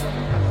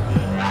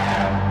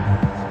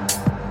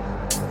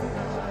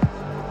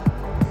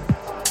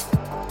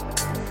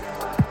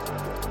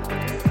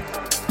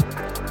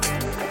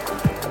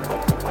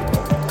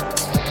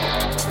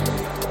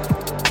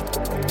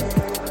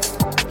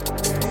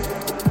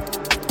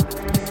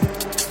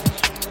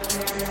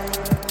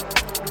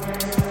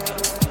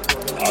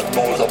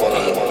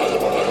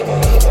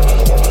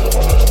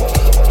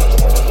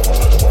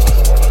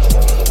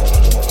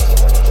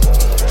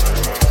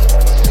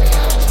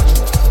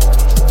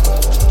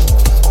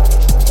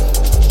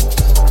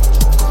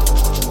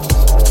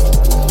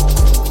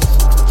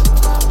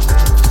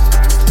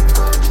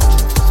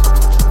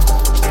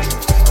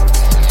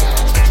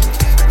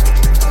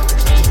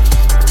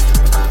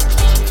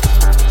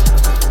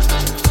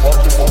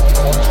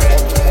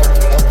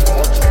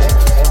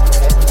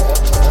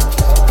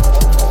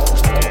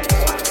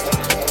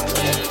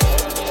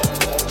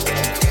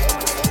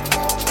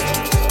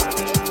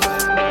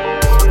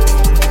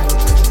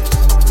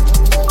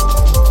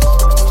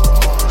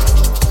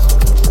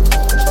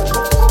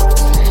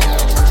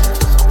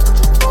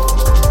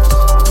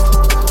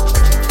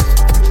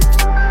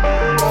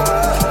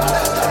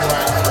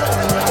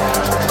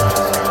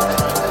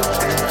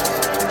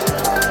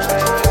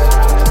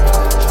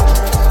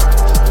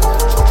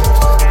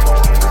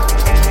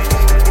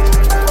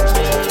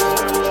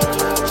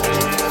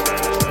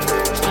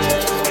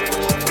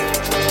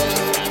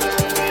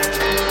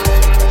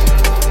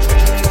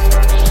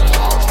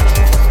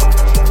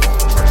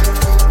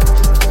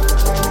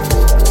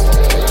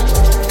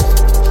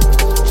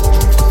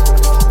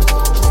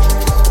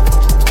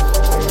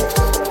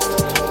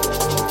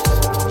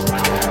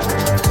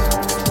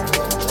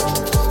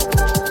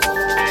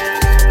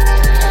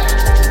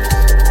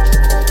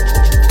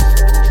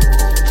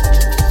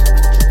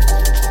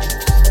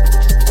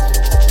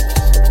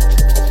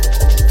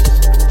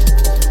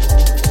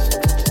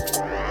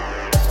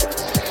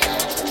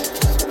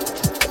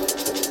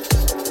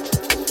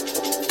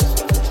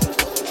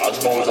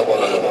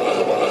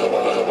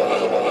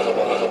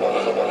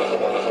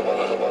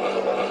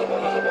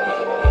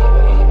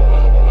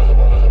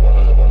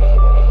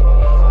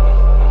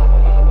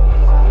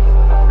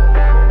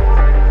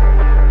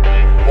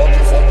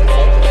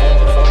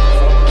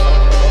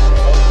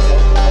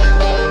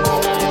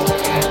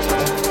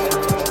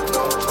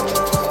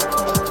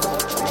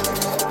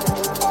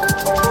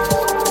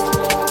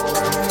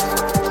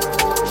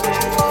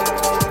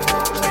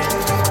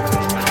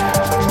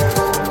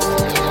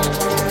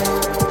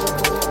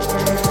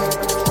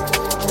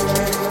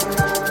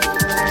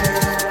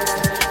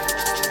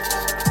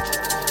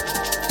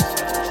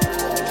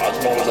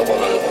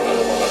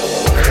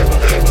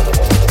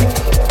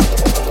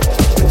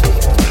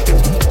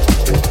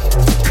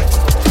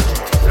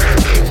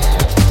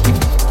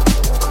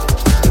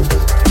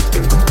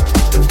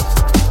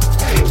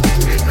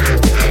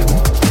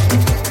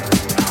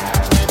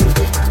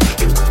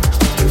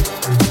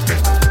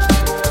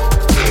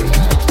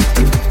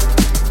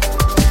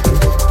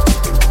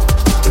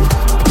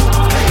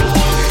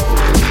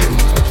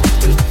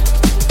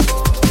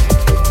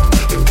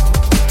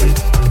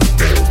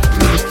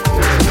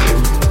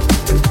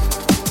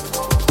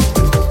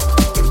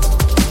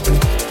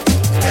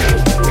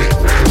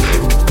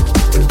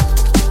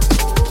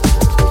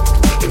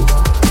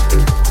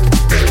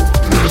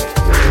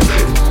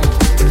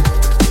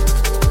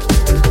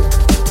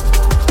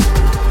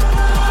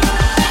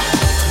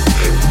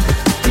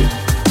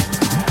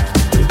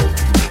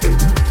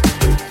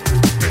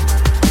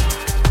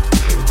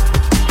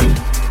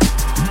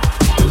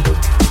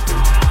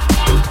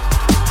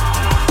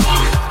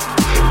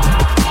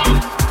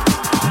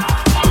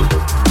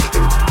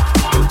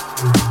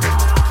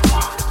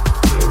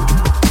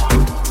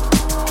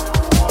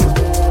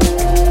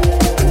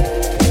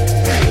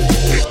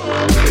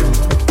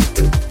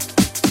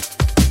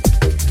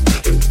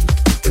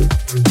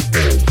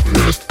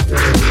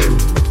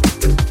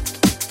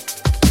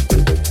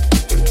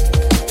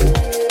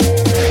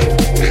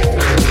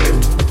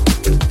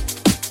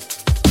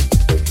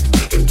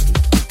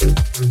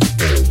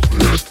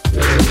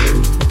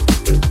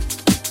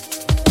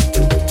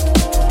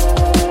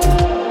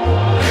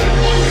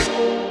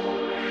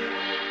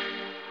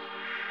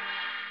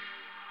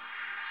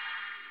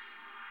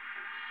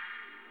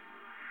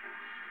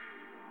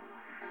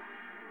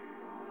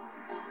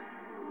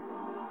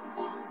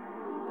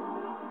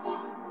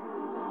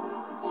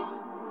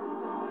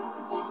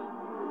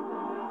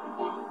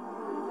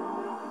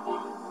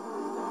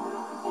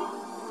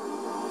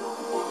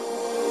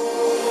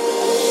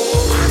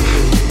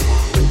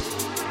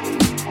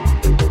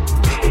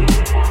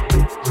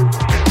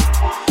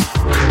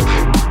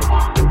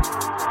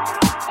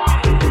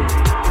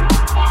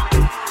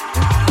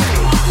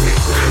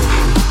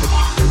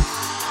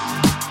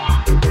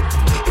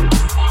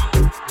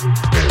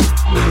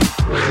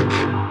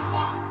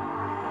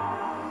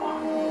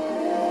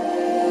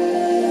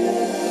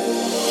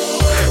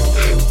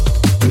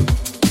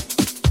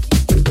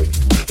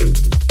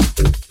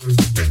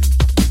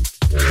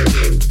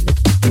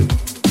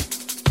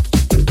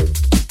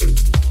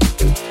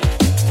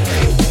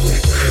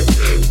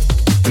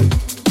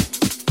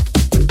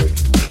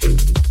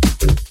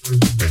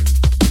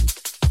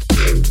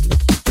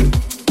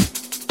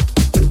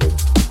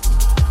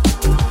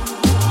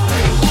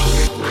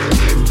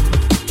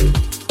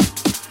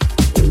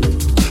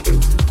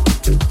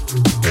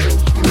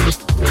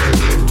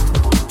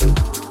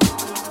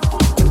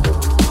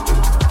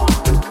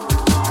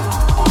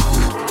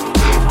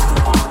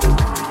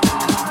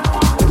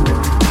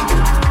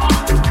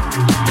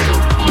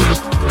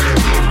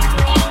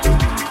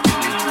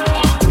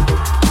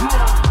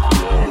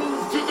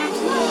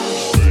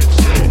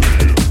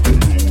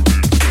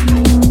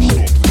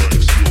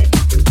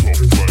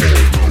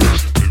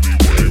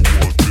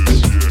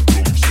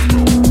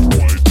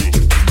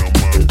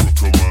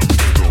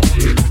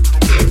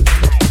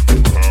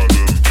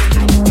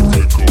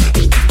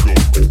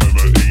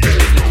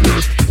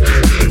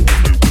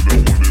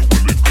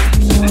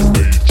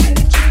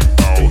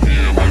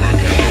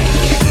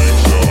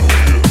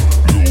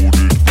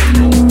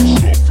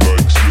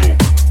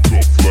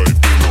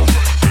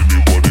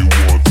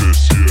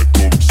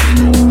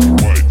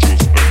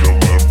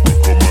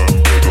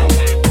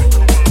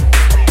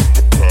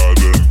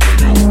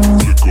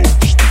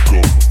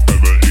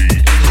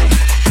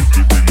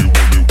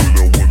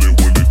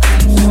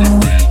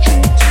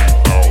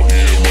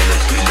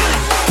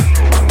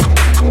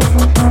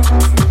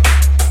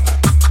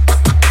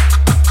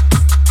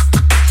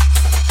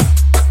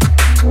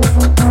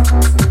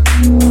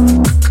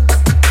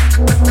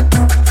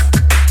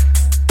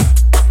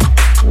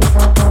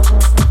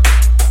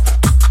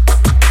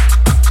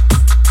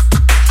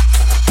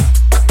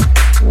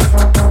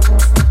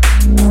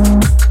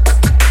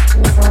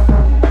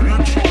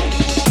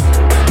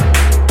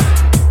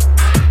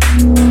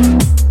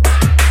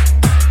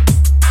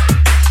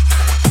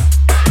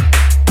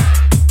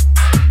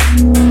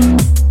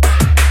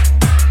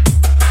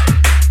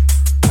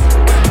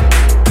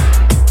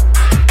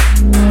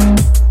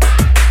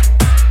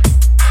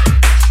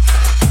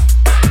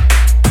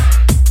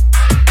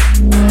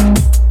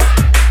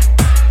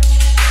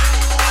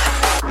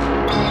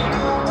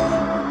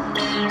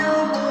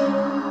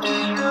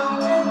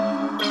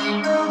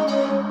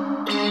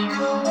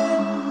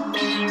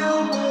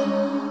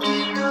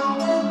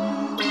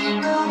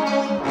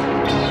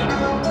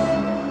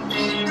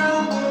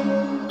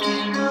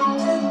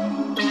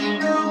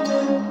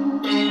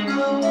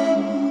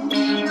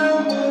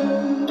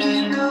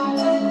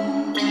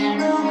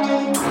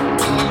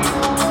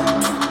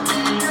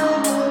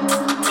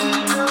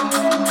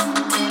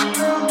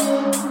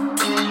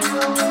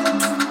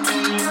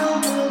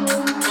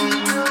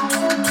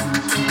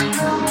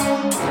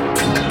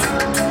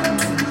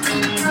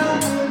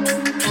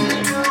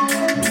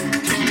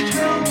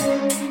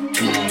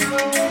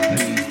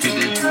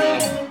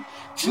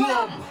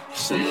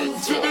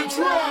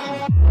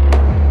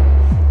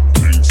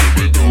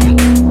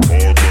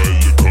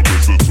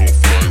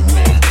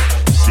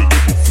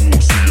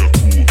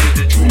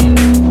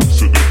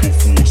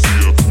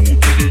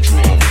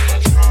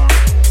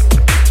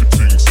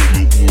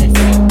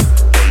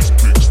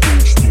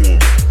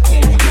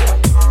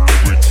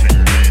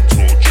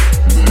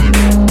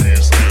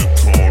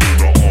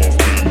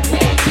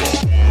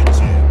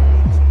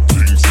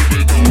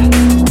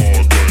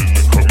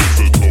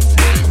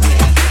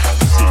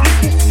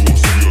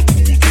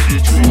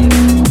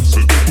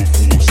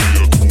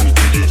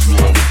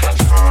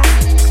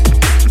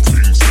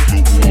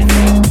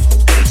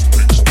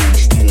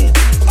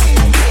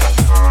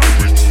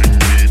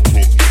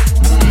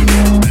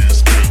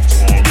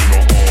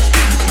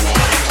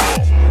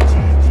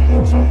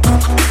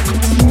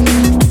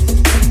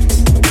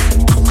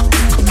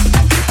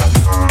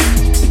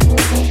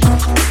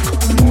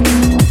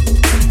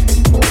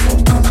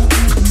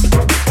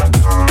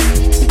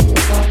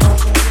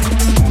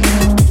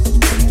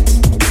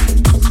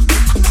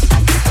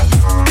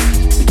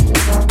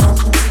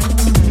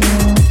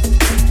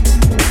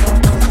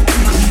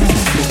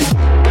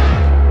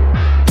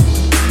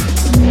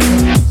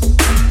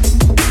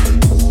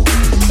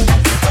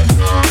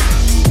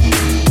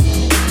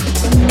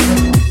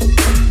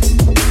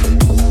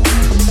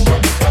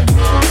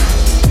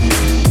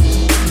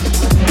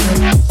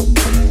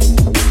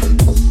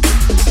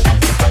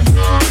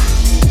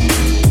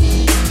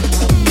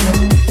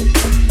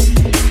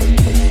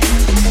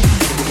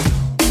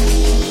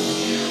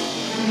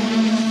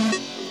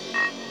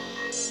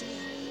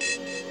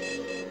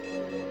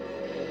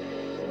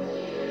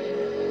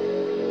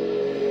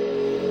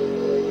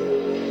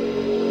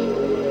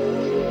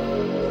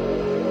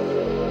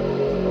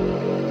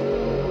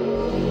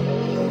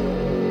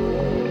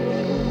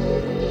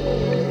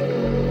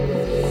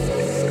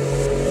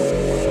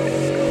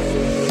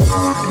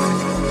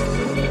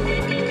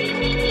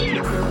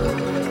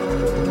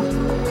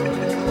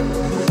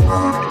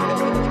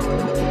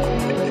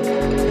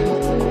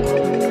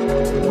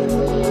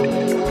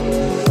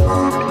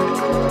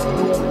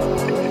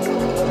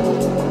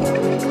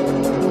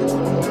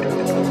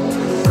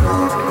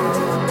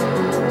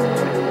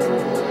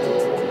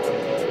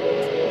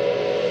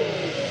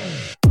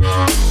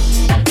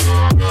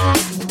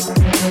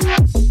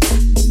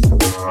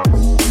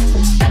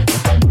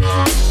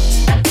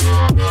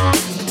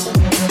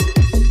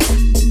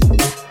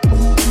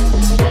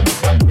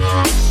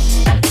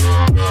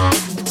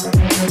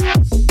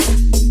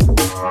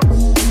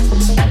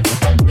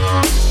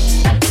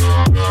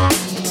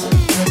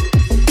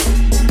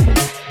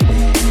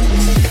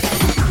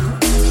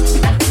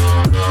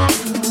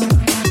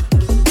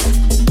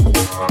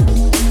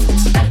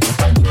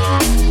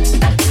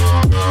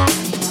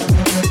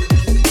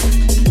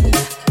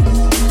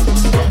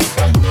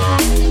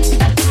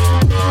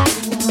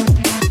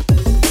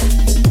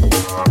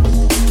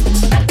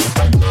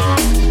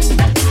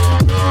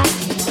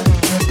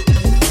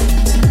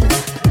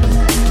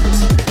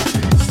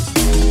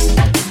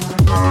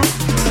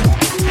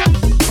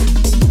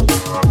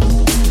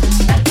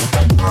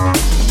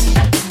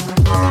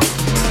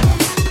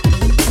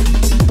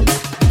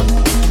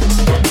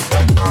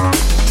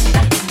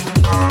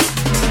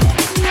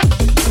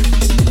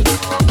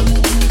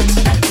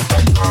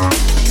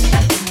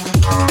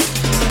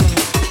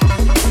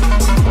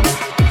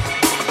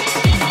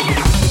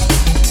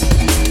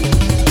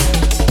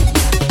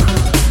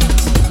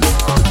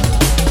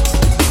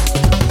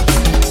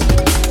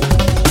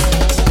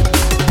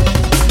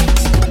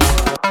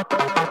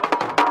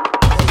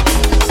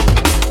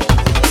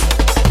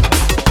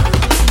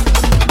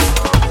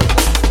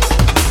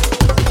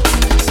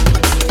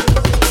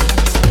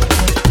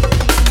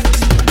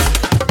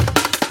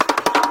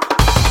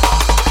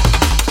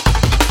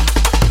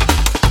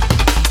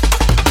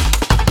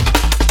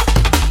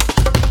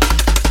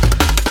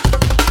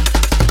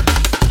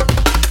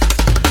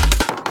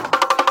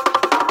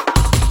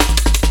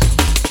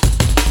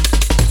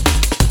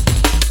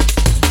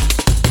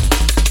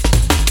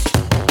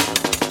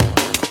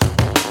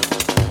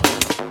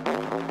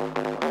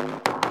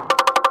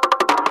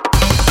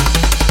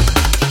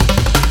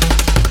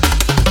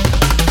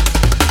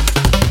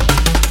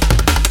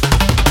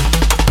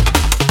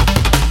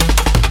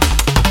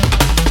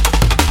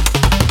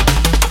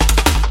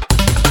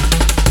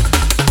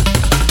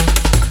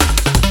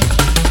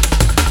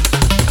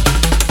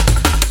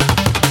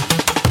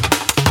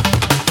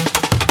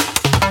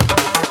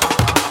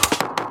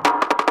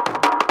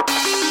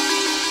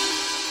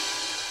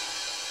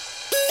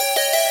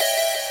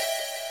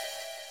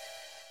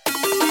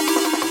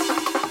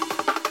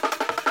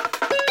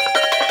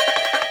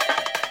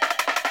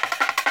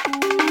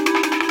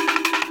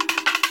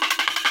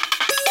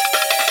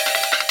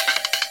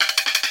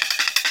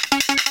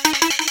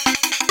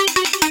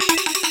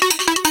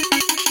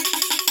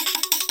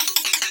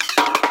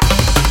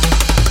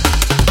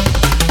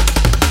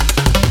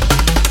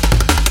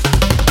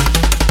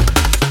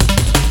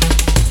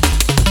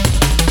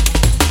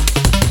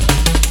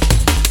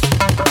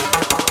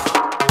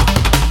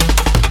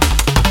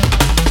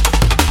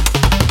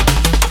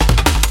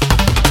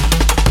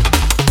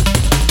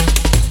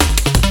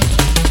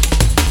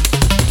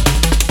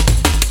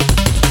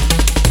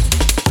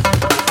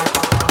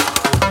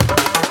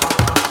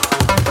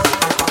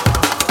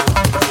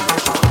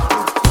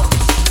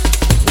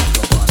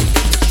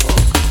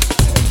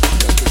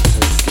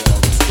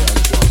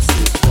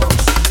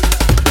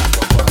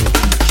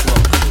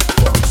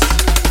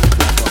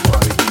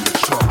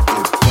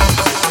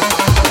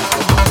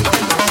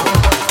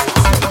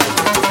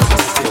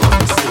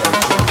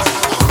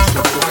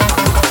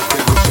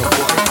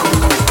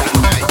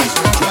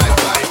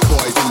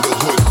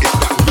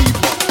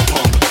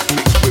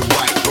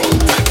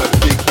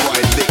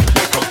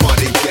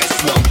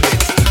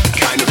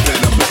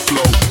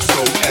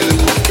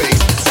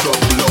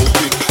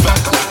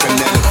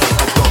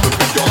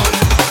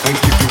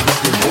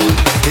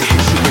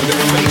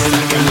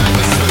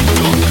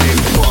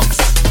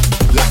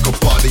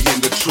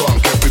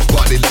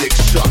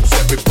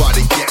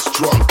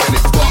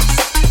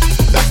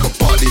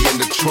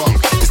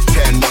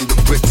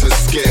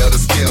 Scale, the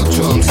scale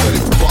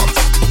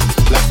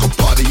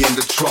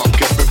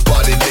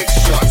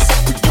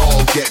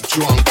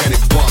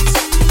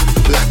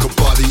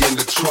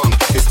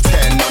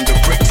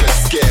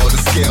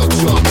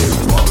jumps.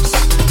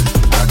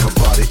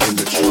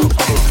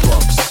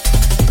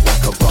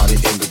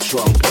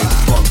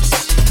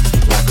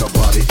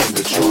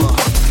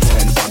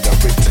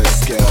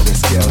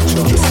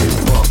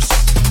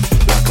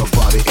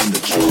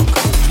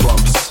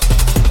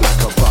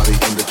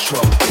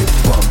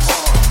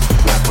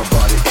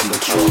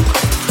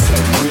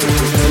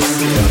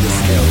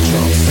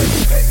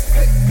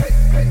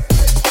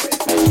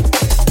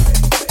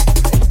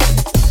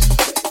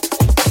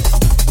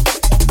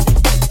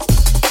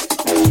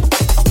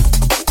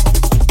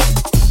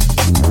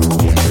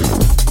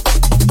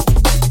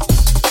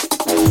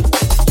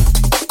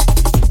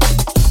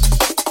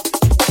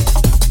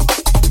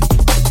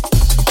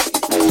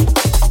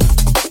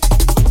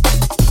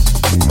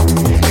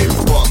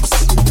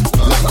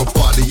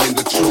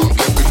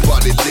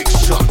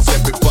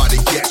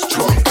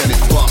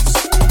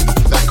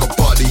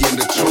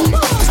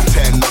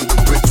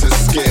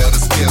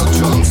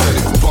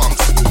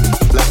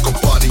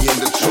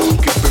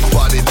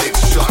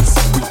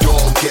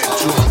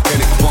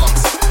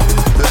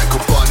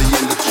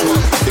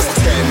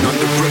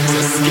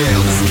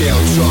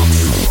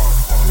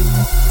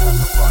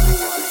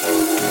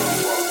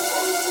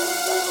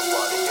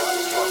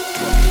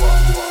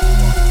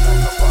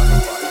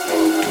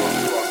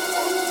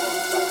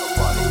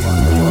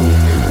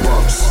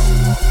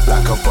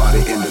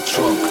 the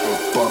trunk,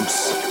 it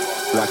bumps.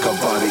 Like a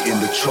body in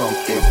the trunk,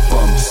 it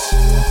bumps.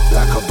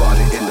 Like a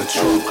body in the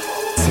trunk.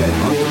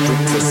 10 on the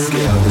Richter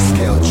scale, the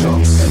scale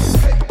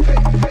jumps.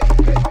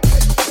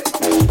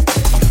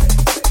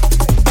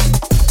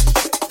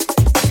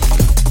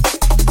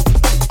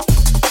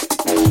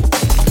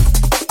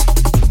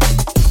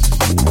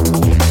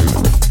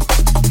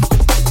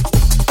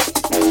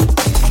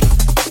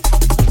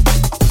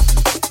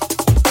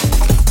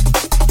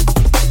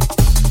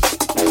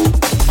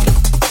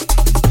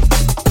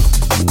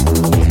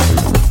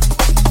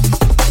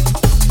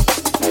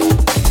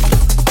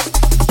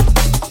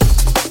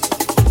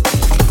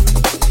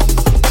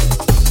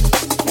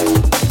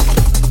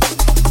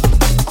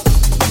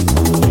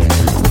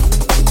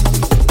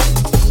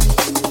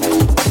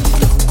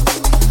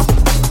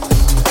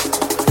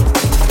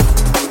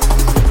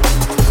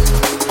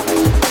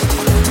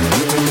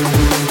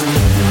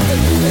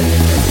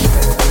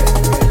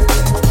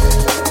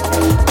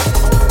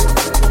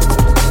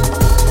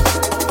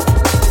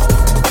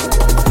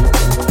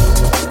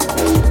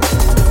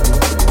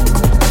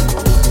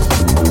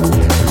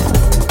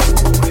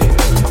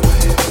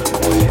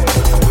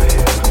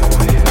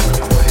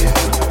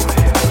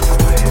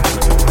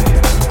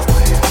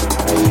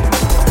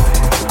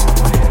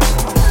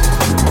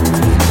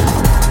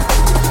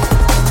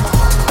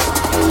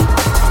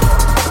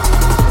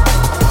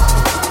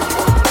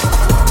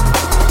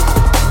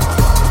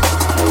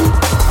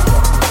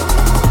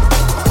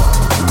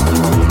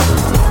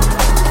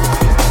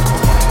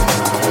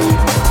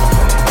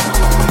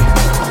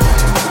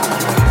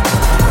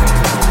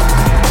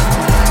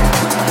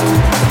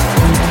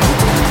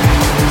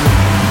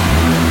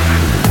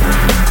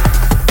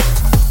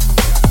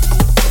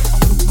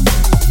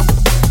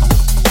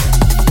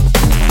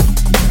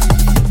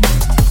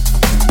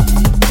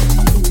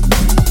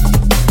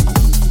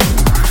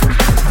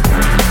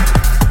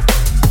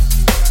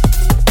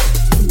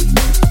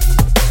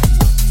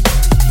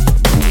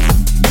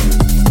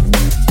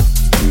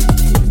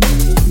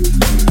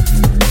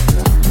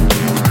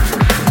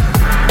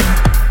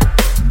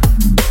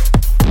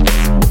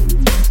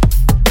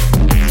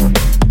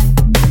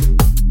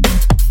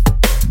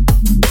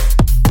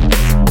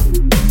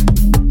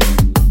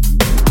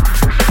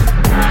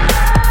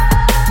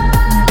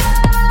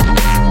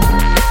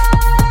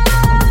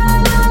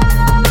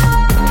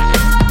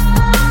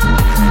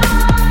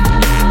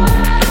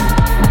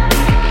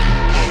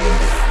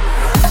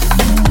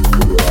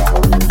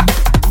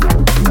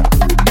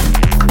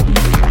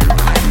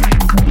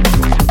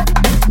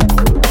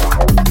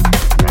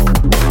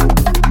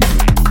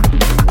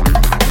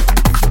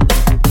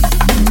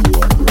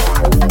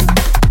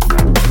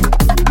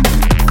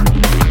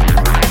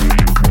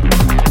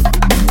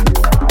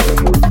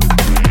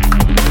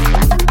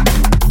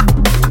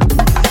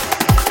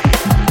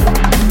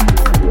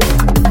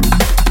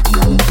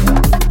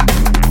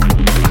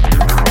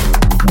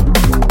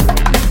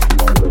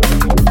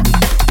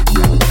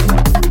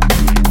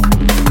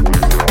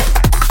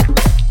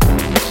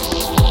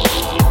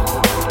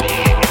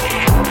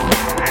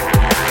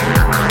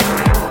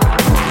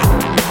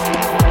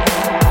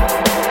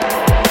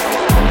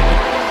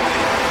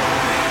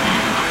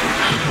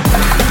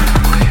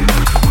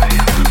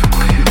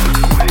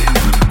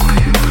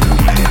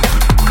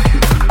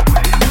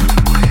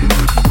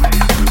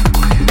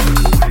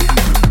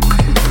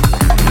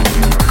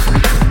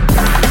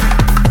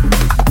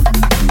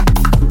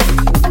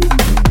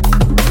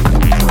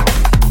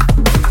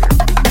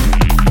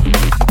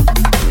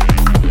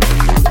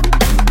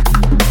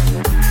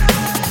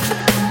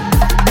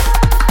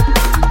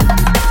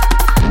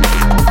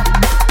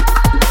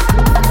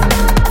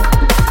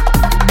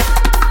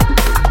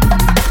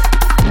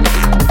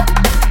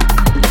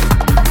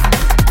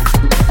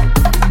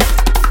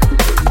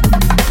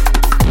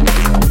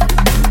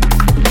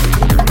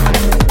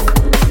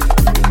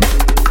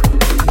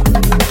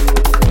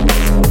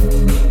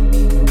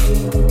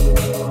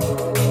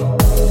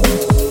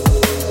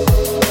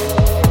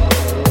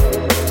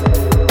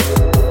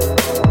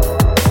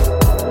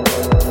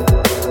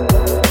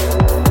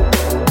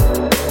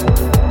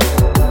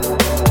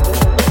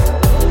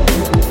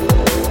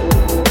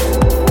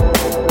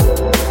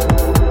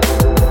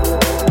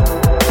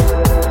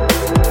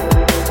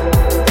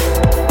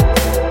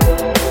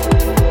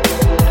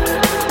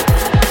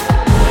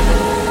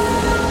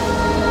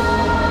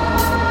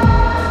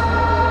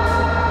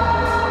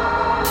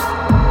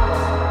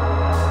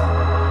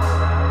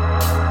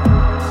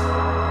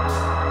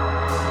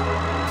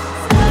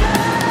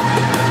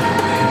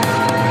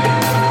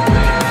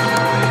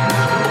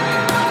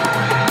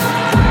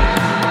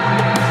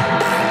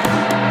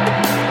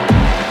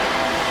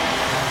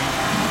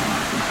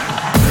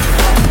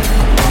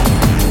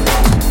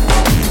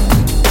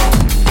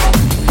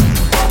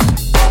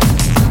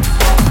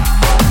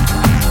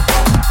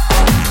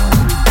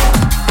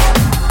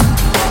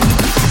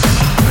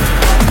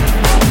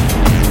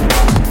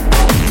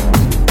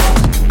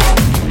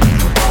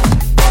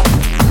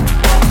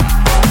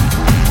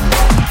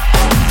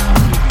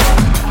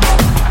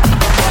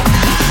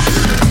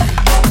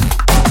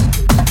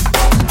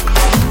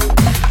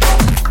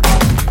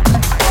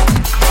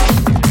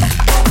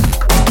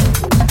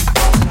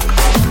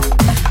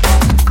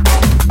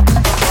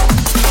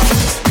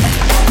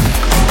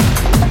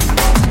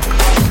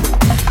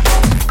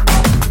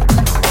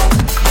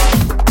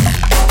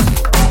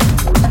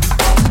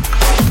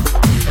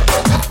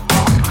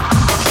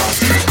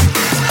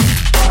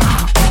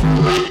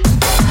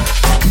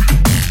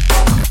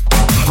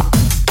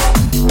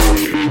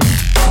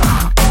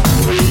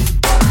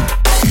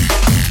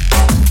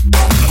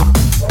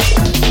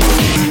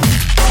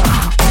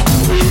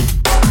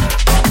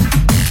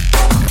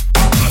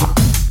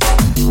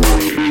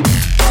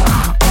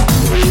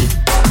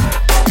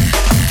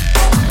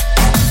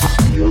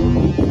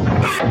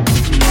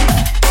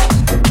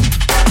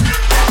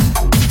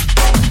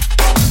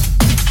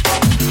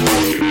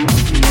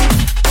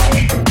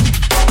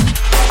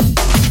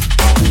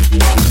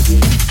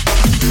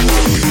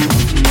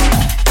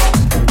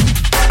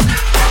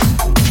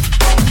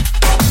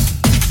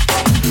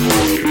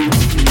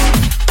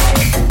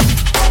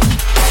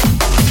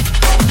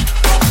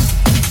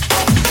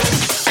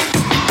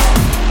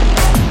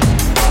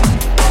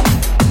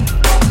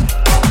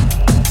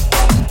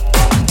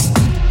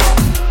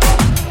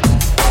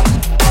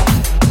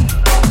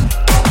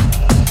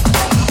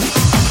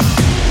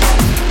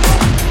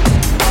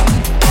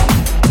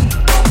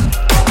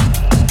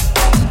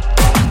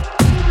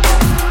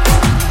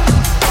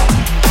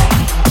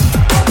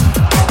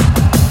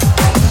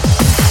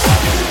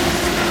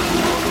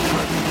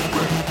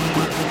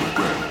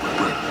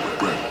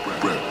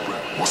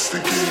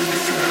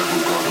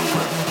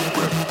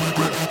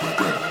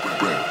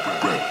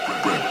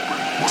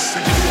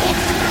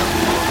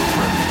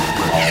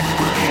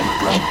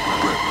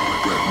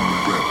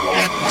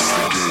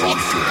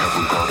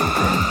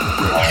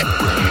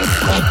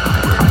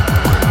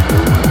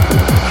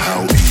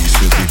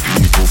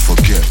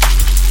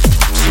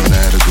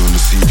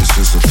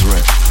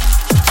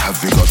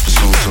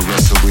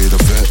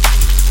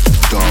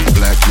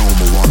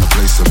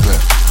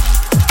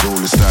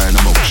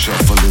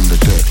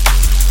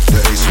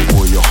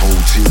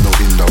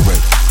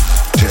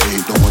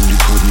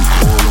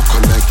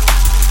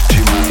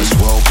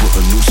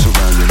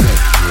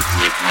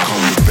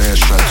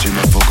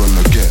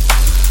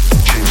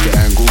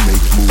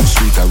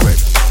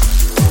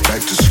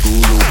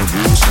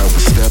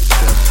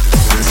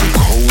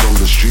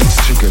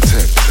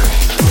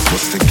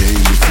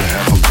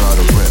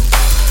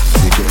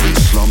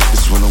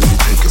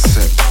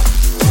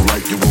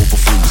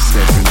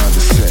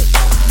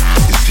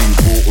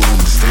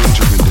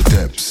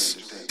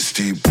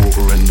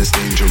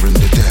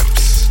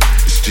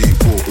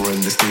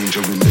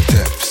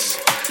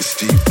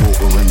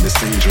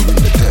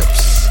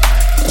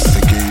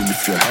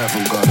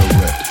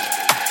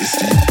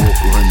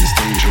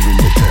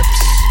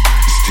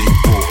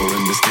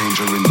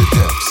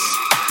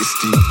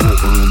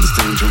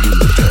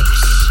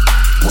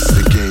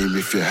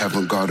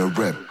 haven't got a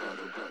rep.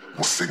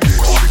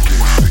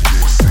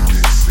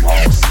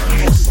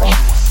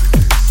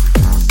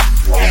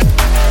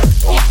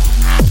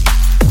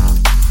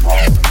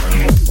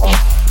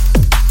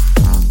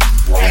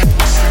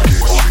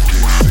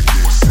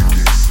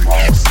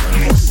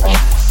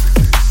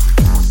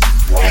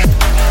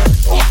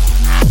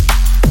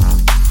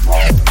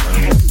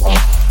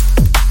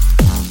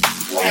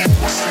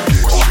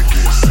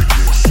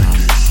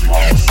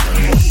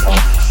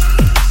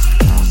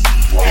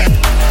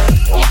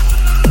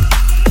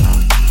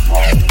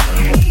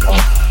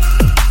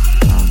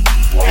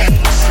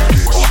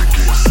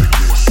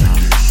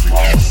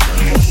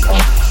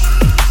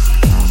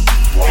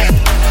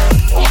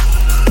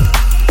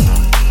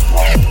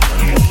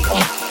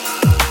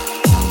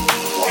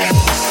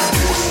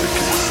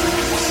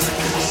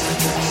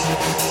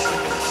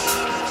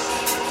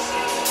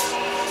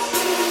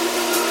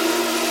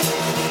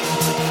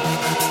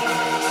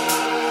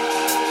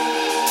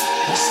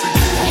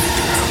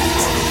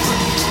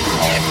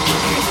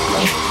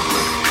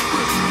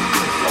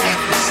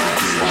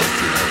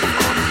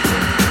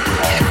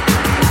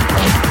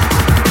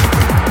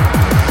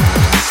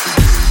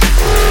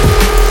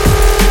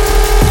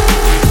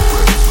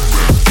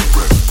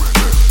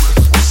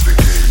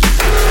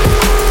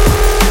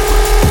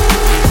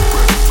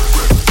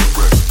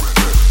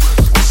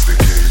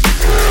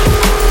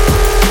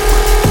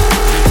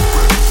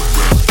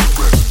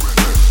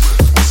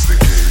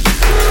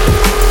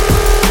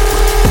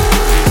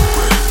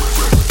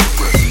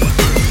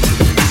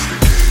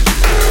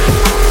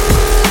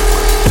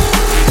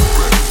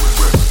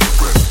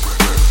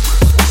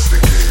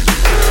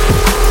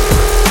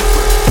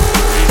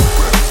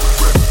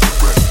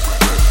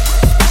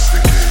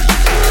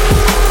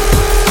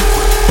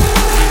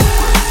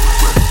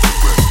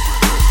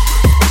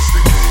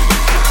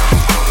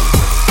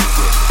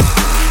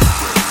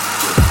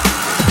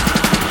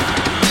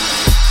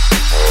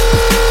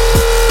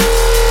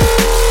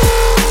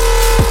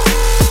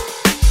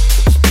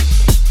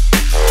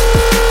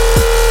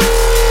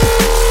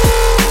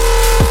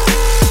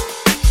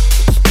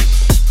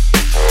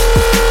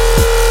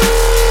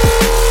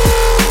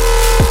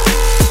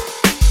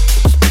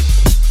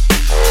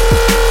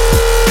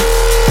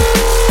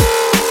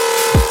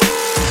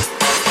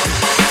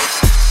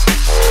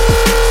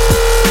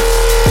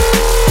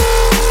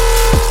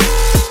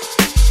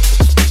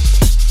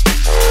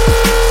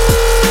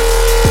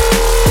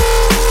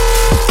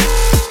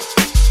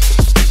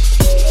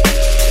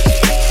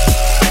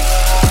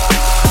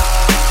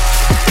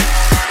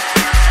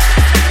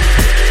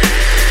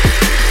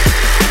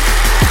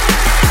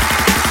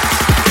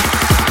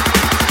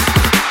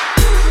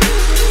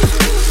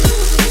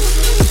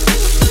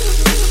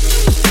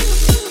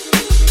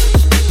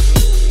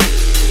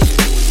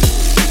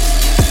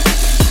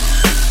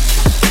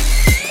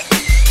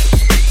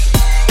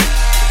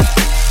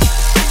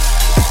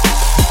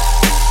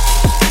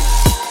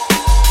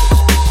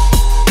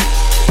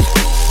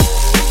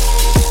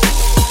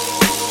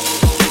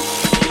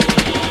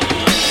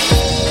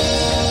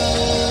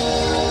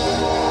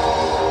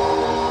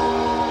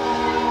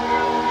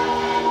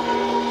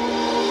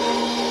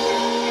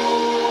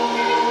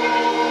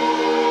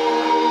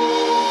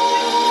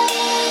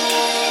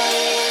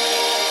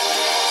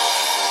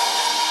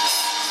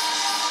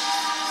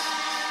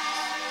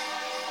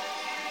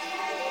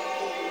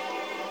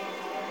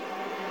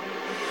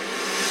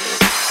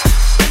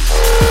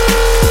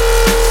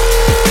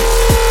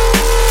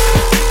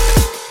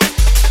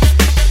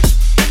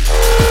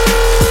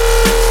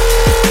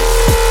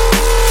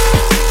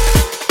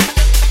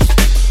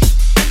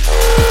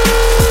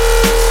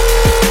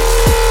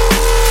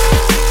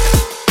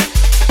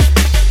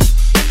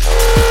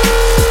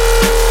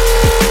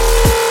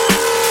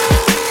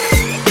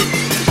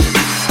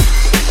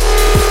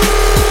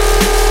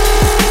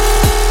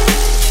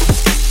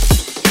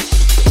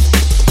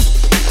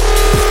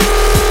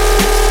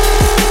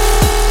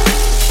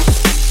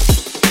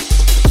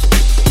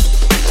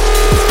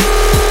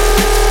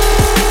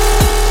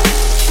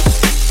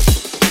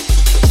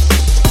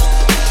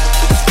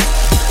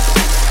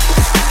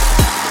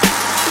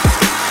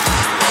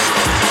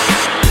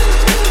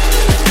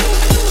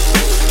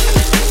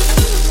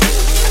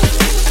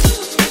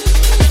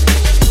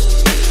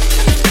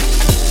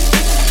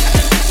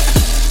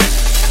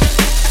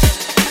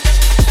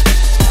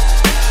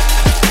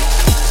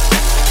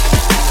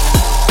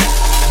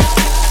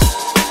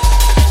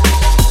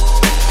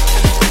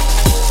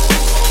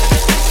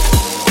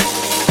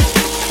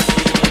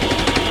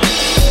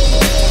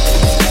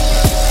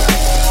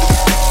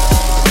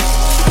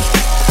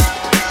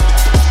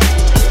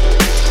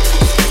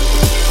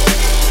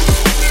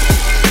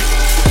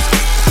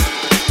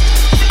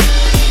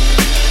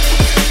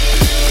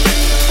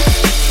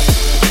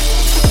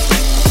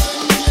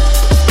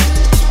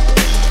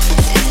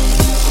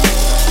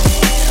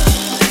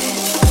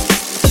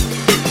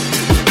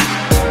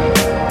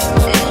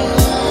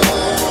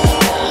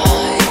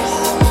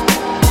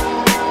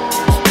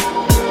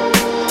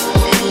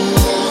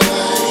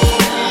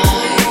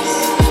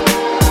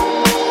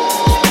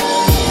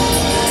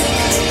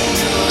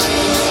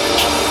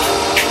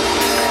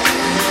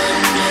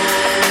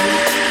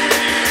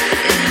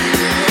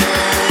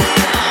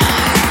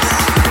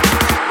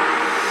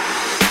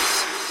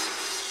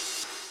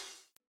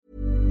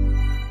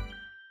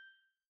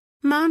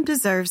 Mom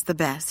deserves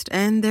the best,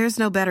 and there's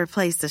no better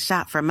place to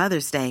shop for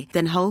Mother's Day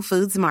than Whole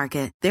Foods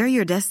Market. They're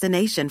your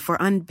destination for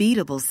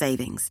unbeatable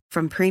savings,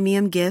 from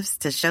premium gifts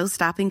to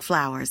show-stopping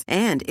flowers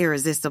and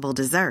irresistible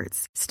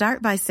desserts. Start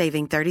by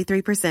saving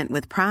 33%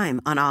 with Prime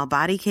on all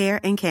body care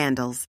and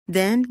candles.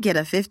 Then get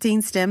a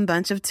 15-stem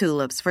bunch of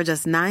tulips for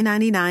just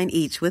 $9.99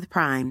 each with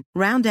Prime.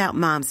 Round out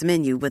Mom's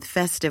menu with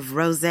festive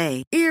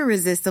rosé,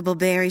 irresistible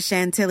berry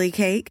chantilly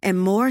cake, and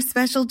more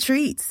special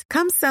treats.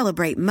 Come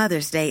celebrate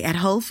Mother's Day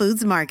at Whole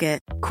Foods Market.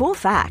 Cool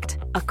fact,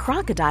 a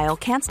crocodile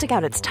can't stick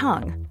out its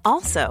tongue.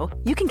 Also,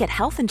 you can get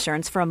health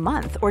insurance for a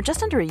month or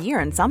just under a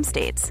year in some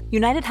states.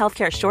 United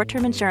Healthcare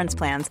short-term insurance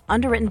plans,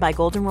 underwritten by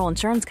Golden Rule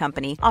Insurance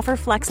Company, offer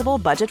flexible,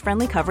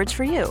 budget-friendly coverage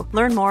for you.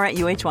 Learn more at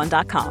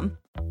uh1.com.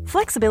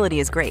 Flexibility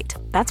is great.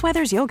 That's why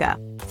there's yoga.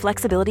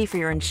 Flexibility for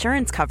your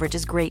insurance coverage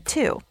is great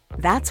too.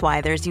 That's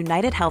why there's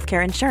United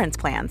Healthcare Insurance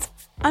Plans.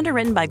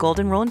 Underwritten by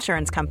Golden Rule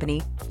Insurance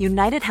Company,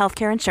 United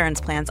Healthcare Insurance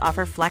Plans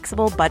offer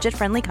flexible,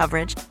 budget-friendly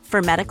coverage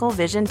for medical,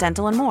 vision,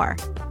 dental, and more.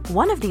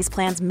 One of these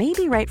plans may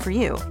be right for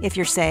you if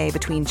you're, say,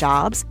 between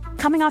jobs,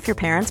 coming off your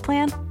parents'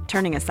 plan,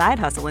 turning a side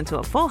hustle into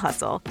a full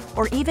hustle,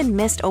 or even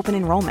missed open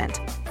enrollment.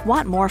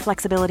 Want more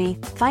flexibility?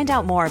 Find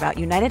out more about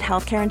United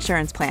Healthcare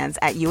Insurance Plans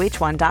at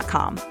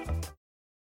uh1.com.